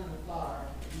 fine in the fire,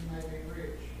 you may be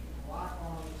rich.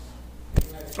 Likewise, you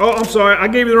may be. Oh, I'm sorry. I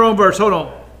gave you the wrong verse. Hold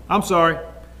on. I'm sorry.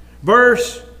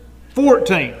 Verse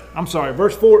 14. I'm sorry.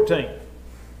 Verse 14. To the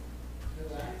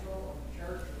angel of the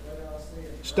church of Laodicea.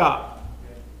 Stop.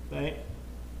 Okay.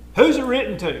 Who's it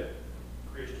written to?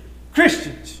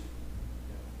 Christians.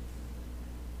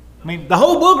 I mean, the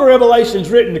whole book of Revelation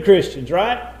is written to Christians,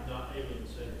 right? Not alien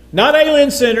sinners. Not alien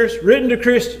sinners, written to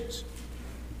Christians.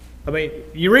 I mean,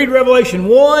 you read Revelation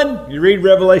 1, you read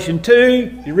Revelation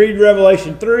 2, you read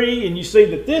Revelation 3, and you see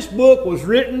that this book was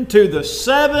written to the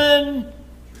 7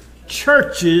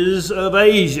 churches of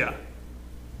Asia.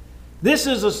 This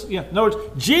is in other words,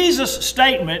 Jesus'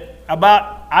 statement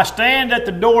about, I stand at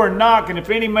the door and knock, and if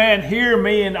any man hear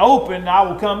me and open, I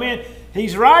will come in.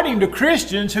 He's writing to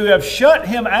Christians who have shut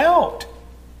him out.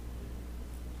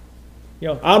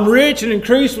 I'm rich and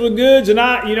increased with goods, and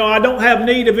I don't have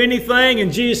need of anything.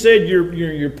 And Jesus said,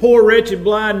 you're poor, wretched,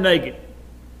 blind, naked.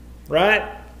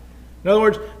 Right? In other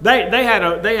words, they had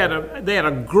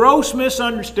a gross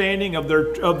misunderstanding of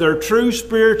their true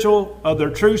spiritual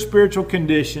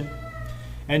condition.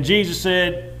 And Jesus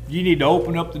said, you need to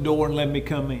open up the door and let me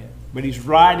come in. But he's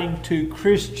writing to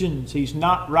Christians. He's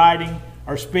not writing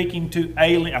or speaking to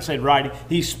alien. I said writing.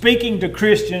 He's speaking to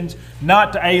Christians,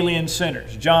 not to alien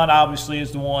sinners. John obviously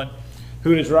is the one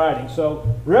who is writing.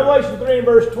 So Revelation 3 and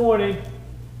verse 20.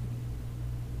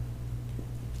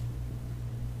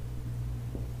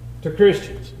 To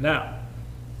Christians. Now,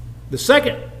 the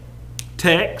second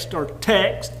text or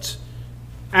texts,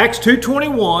 Acts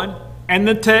 2:21, and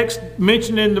the text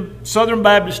mentioned in the Southern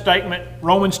Baptist statement,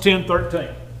 Romans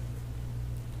 10:13.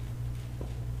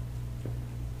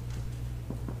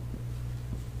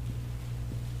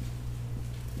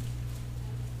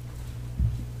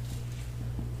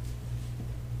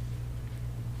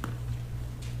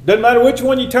 Doesn't matter which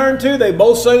one you turn to, they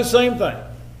both say the same thing.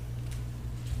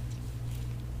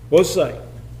 Both say.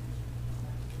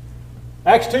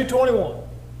 Acts 2:21.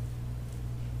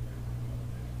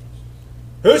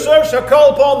 Whosoever shall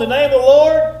call upon the name of the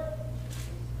Lord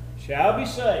shall be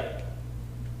saved.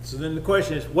 So then the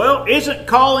question is, well, isn't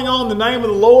calling on the name of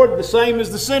the Lord the same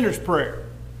as the sinner's prayer?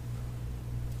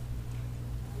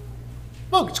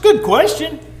 Look, it's a good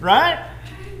question, right?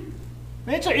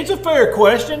 It's a fair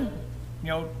question.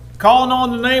 Calling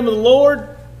on the name of the Lord,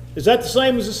 is that the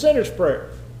same as the sinner's prayer?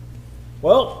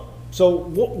 Well, so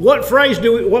what phrase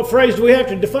do we have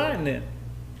to define then?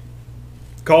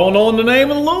 Calling on the name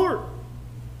of the Lord.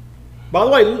 By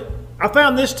the way, I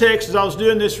found this text as I was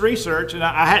doing this research, and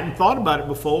I hadn't thought about it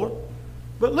before.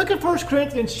 But look at 1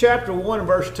 Corinthians chapter 1 and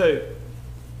verse 2.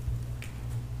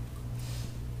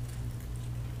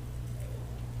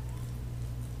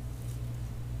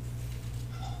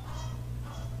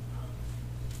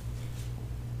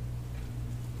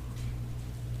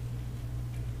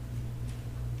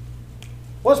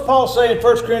 What's Paul saying in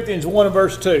 1 Corinthians 1 and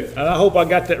verse 2? And I hope I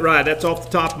got that right. That's off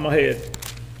the top of my head.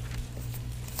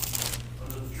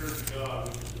 Unto the church of God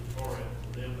which is in Corinth,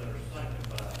 to them that are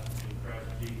sanctified in Christ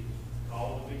Jesus,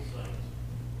 called to be saints,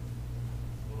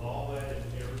 with all that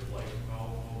in every place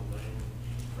call on the name of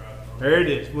Jesus Christ. There it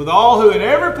is. With all who in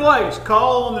every place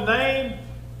call on the name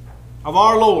of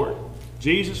our Lord,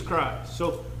 Jesus Christ.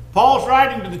 So Paul's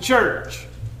writing to the church.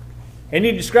 And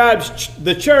he describes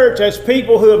the church as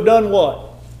people who have done what?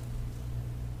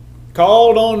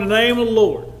 Called on the name of the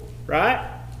Lord, right?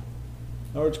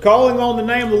 In other words, calling on the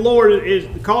name of the Lord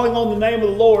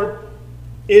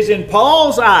is in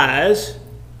Paul's eyes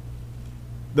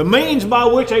the means by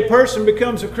which a person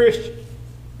becomes a Christian,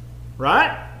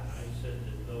 right? He said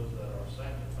that those that are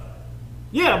sanctified.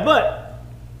 Yeah,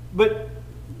 but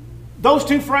those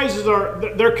two phrases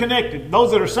they're connected.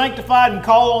 Those that are sanctified and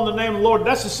call on the name of the Lord,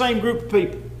 that's the same group of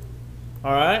people,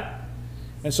 all right?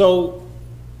 And so,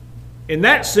 in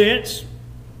that sense,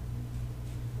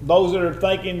 those that are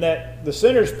thinking that the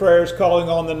sinner's prayer is calling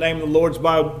on the name of the Lord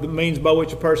by the means by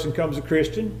which a person becomes a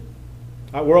Christian,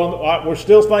 we're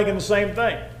still thinking the same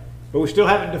thing, but we still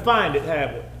haven't defined it,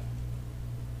 have we?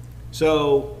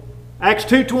 So, Acts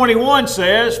 2:21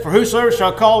 says, "For whosoever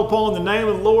shall call upon the name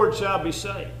of the Lord shall be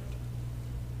saved."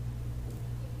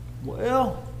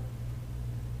 Well,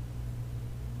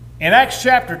 in Acts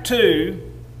chapter 2,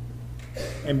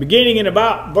 and beginning in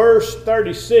about verse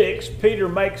 36, Peter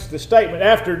makes the statement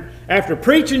after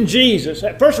preaching Jesus.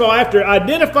 First of all, after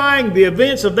identifying the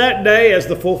events of that day as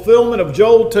the fulfillment of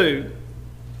Joel 2,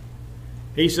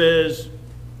 he says,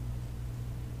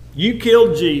 you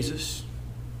killed Jesus,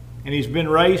 and he's been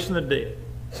raised from the dead.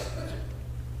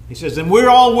 He says, and we're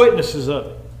all witnesses of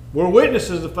it. We're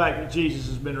witnesses of the fact that Jesus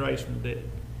has been raised from the dead.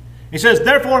 He says,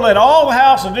 therefore let all the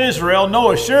house of Israel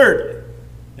know assuredly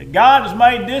that God has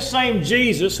made this same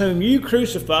Jesus whom you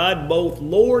crucified both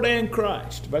Lord and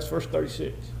Christ. That's verse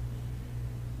 36.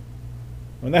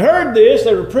 When they heard this,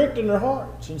 they were pricked in their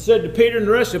hearts and said to Peter and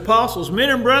the rest of the apostles, men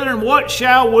and brethren, what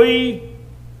shall we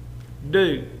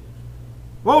do?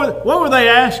 What were they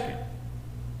asking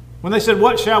when they said,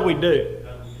 what shall we do?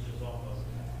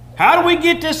 How do we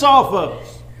get this off of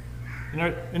us? In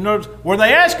other words, were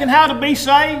they asking how to be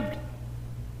saved?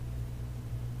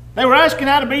 They were asking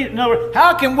how to be. In other words,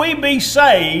 how can we be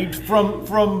saved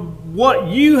from what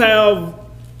you have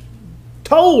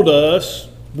told us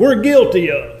we're guilty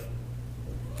of?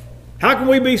 How can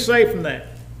we be saved from that?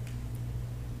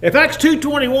 If Acts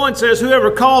 2:21 says whoever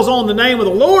calls on the name of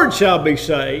the Lord shall be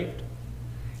saved,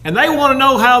 and they want to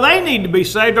know how they need to be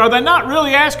saved, are they not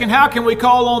really asking how can we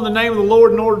call on the name of the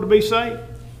Lord in order to be saved?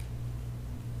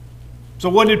 So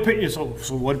what did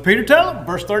Peter tell them?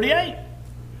 Verse 38.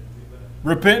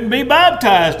 Repent and be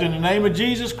baptized in the name of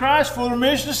Jesus Christ for the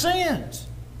remission of sins.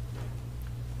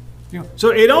 So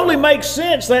it only makes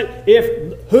sense that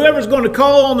if whoever's going to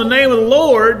call on the name of the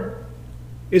Lord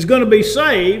is going to be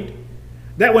saved,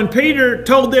 that when Peter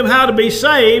told them how to be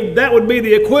saved, that would be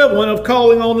the equivalent of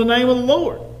calling on the name of the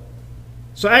Lord.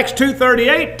 So Acts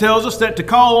 2:38 tells us that to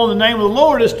call on the name of the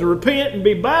Lord is to repent and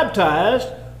be baptized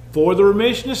for the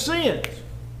remission of sins.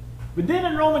 But then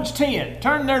in Romans 10,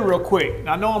 turn there real quick.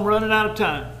 I know I'm running out of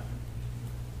time.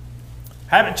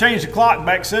 Haven't changed the clock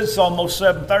back since it's almost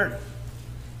 7:30.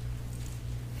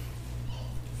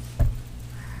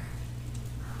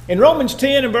 In Romans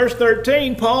 10 and verse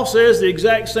 13, Paul says the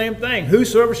exact same thing.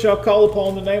 Whosoever shall call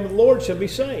upon the name of the Lord shall be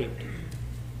saved. He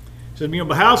says,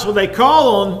 but how shall they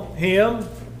call on him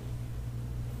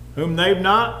whom they've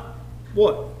not,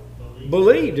 what?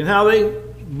 Believed. And how they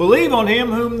believe on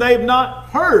him whom they've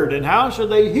not heard. And how shall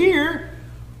they hear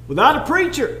without a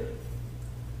preacher?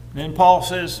 And Paul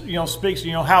says, speaks,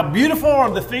 how beautiful are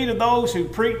the feet of those who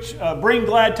preach, bring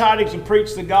glad tidings and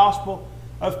preach the gospel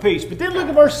of peace. But then look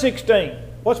at verse 16.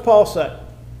 What's Paul say?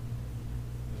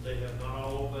 They have not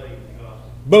all obeyed the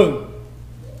gospel. Boom.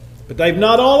 But they've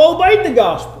not all obeyed the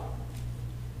gospel.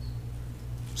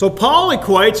 So Paul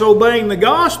equates obeying the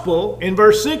gospel in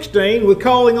verse 16 with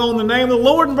calling on the name of the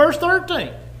Lord in verse 13.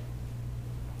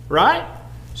 Right?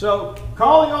 So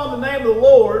calling on the name of the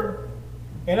Lord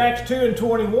in Acts 2 and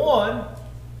 21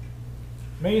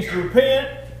 means to repent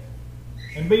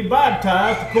and be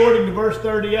baptized according to verse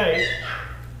 38.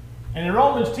 And in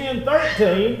Romans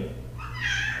 10:13,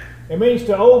 it means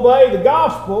to obey the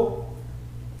gospel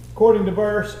according to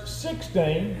verse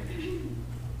 16.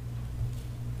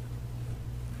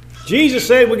 Jesus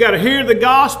said we got to hear the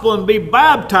gospel and be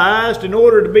baptized in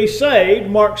order to be saved,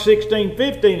 Mark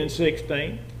 16:15 and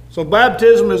 16. So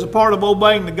baptism is a part of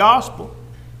obeying the gospel.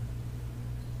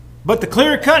 But the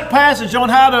clear-cut passage on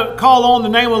how to call on the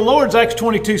name of the Lord is Acts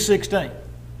 22:16.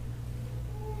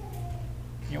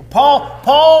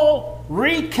 Paul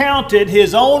recounted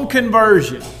his own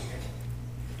conversion.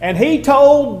 And he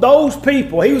told those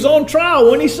people, he was on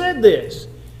trial when he said this.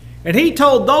 And he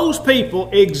told those people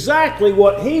exactly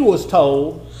what he was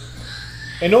told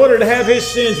in order to have his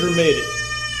sins remitted.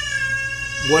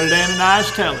 What did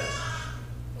Ananias tell him?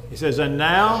 He says, and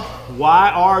now,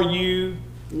 why are you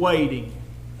waiting?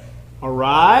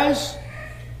 Arise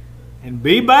and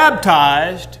be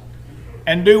baptized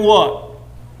and do what?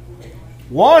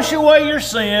 Wash away your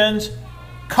sins,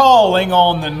 calling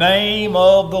on the name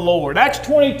of the Lord. Acts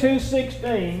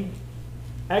 22:16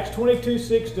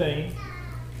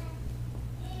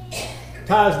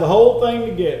 ties the whole thing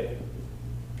together.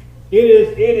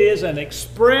 It is an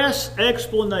express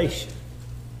explanation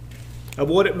of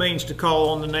what it means to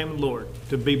call on the name of the Lord,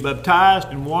 to be baptized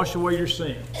and wash away your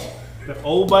sins, to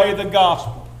obey the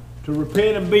gospel, to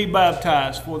repent and be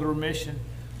baptized for the remission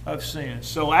of sins.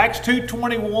 So Acts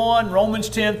 2:21, Romans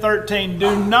 10:13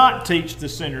 do not teach the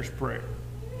sinner's prayer.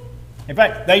 In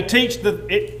fact, they teach the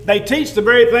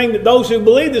very thing that those who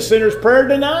believe the sinner's prayer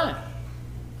deny.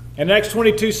 And Acts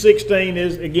 22:16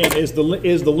 is the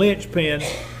linchpin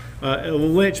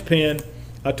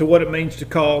to what it means to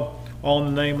call on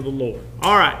the name of the Lord.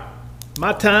 All right,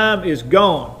 my time is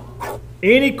gone.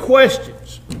 Any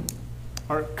questions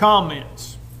or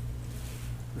comments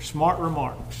or smart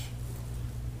remarks?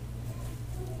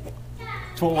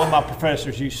 That's what one of my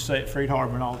professors used to say at Freed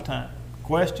Hardeman all the time.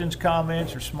 Questions,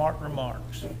 comments, or smart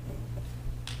remarks?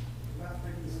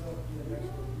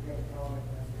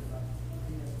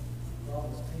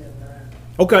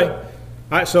 Okay. All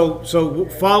right, so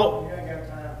follow.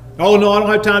 Oh, no, I don't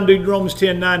have time to do Romans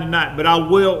 10:9 tonight, but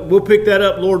we'll pick that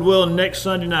up, Lord willing, next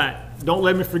Sunday night. Don't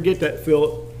let me forget that,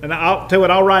 Philip. And I'll tell you what,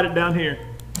 I'll write it down here.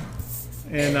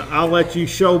 And I'll let you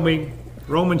show me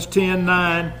Romans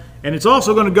 10:9. And it's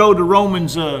also going to go to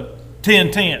Romans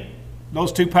 10:10.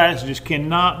 Those two passages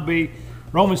cannot be,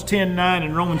 Romans 10:9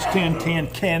 and Romans 10:10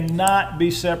 cannot be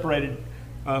separated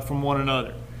from one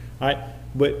another. All right?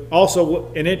 But also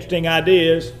an interesting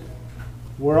idea is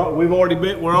we're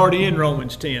already in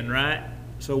Romans 10, right?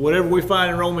 So whatever we find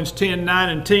in Romans 10:9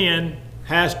 and 10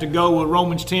 has to go with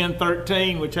Romans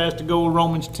 10:13, which has to go with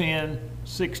Romans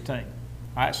 10:16.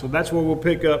 All right, so that's where we'll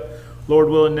pick up, Lord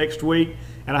willing, next week.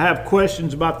 And I have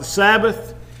questions about the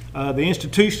Sabbath, the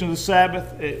institution of the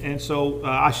Sabbath, and so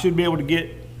I should be able to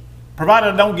get,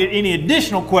 provided I don't get any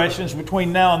additional questions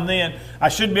between now and then, I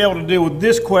should be able to deal with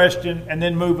this question and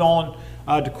then move on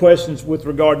to questions with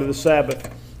regard to the Sabbath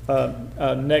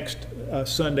next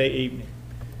Sunday evening.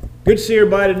 Good to see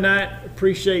everybody tonight.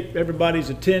 Appreciate everybody's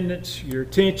attendance, your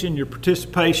attention, your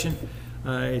participation.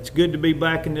 It's good to be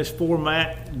back in this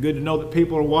format. Good to know that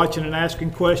people are watching and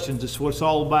asking questions. It's what it's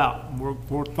all about.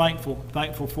 We're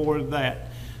thankful for that.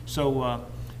 So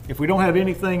if we don't have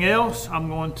anything else, I'm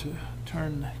going to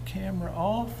turn the camera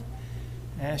off.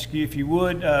 Ask you if you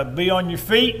would be on your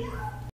feet.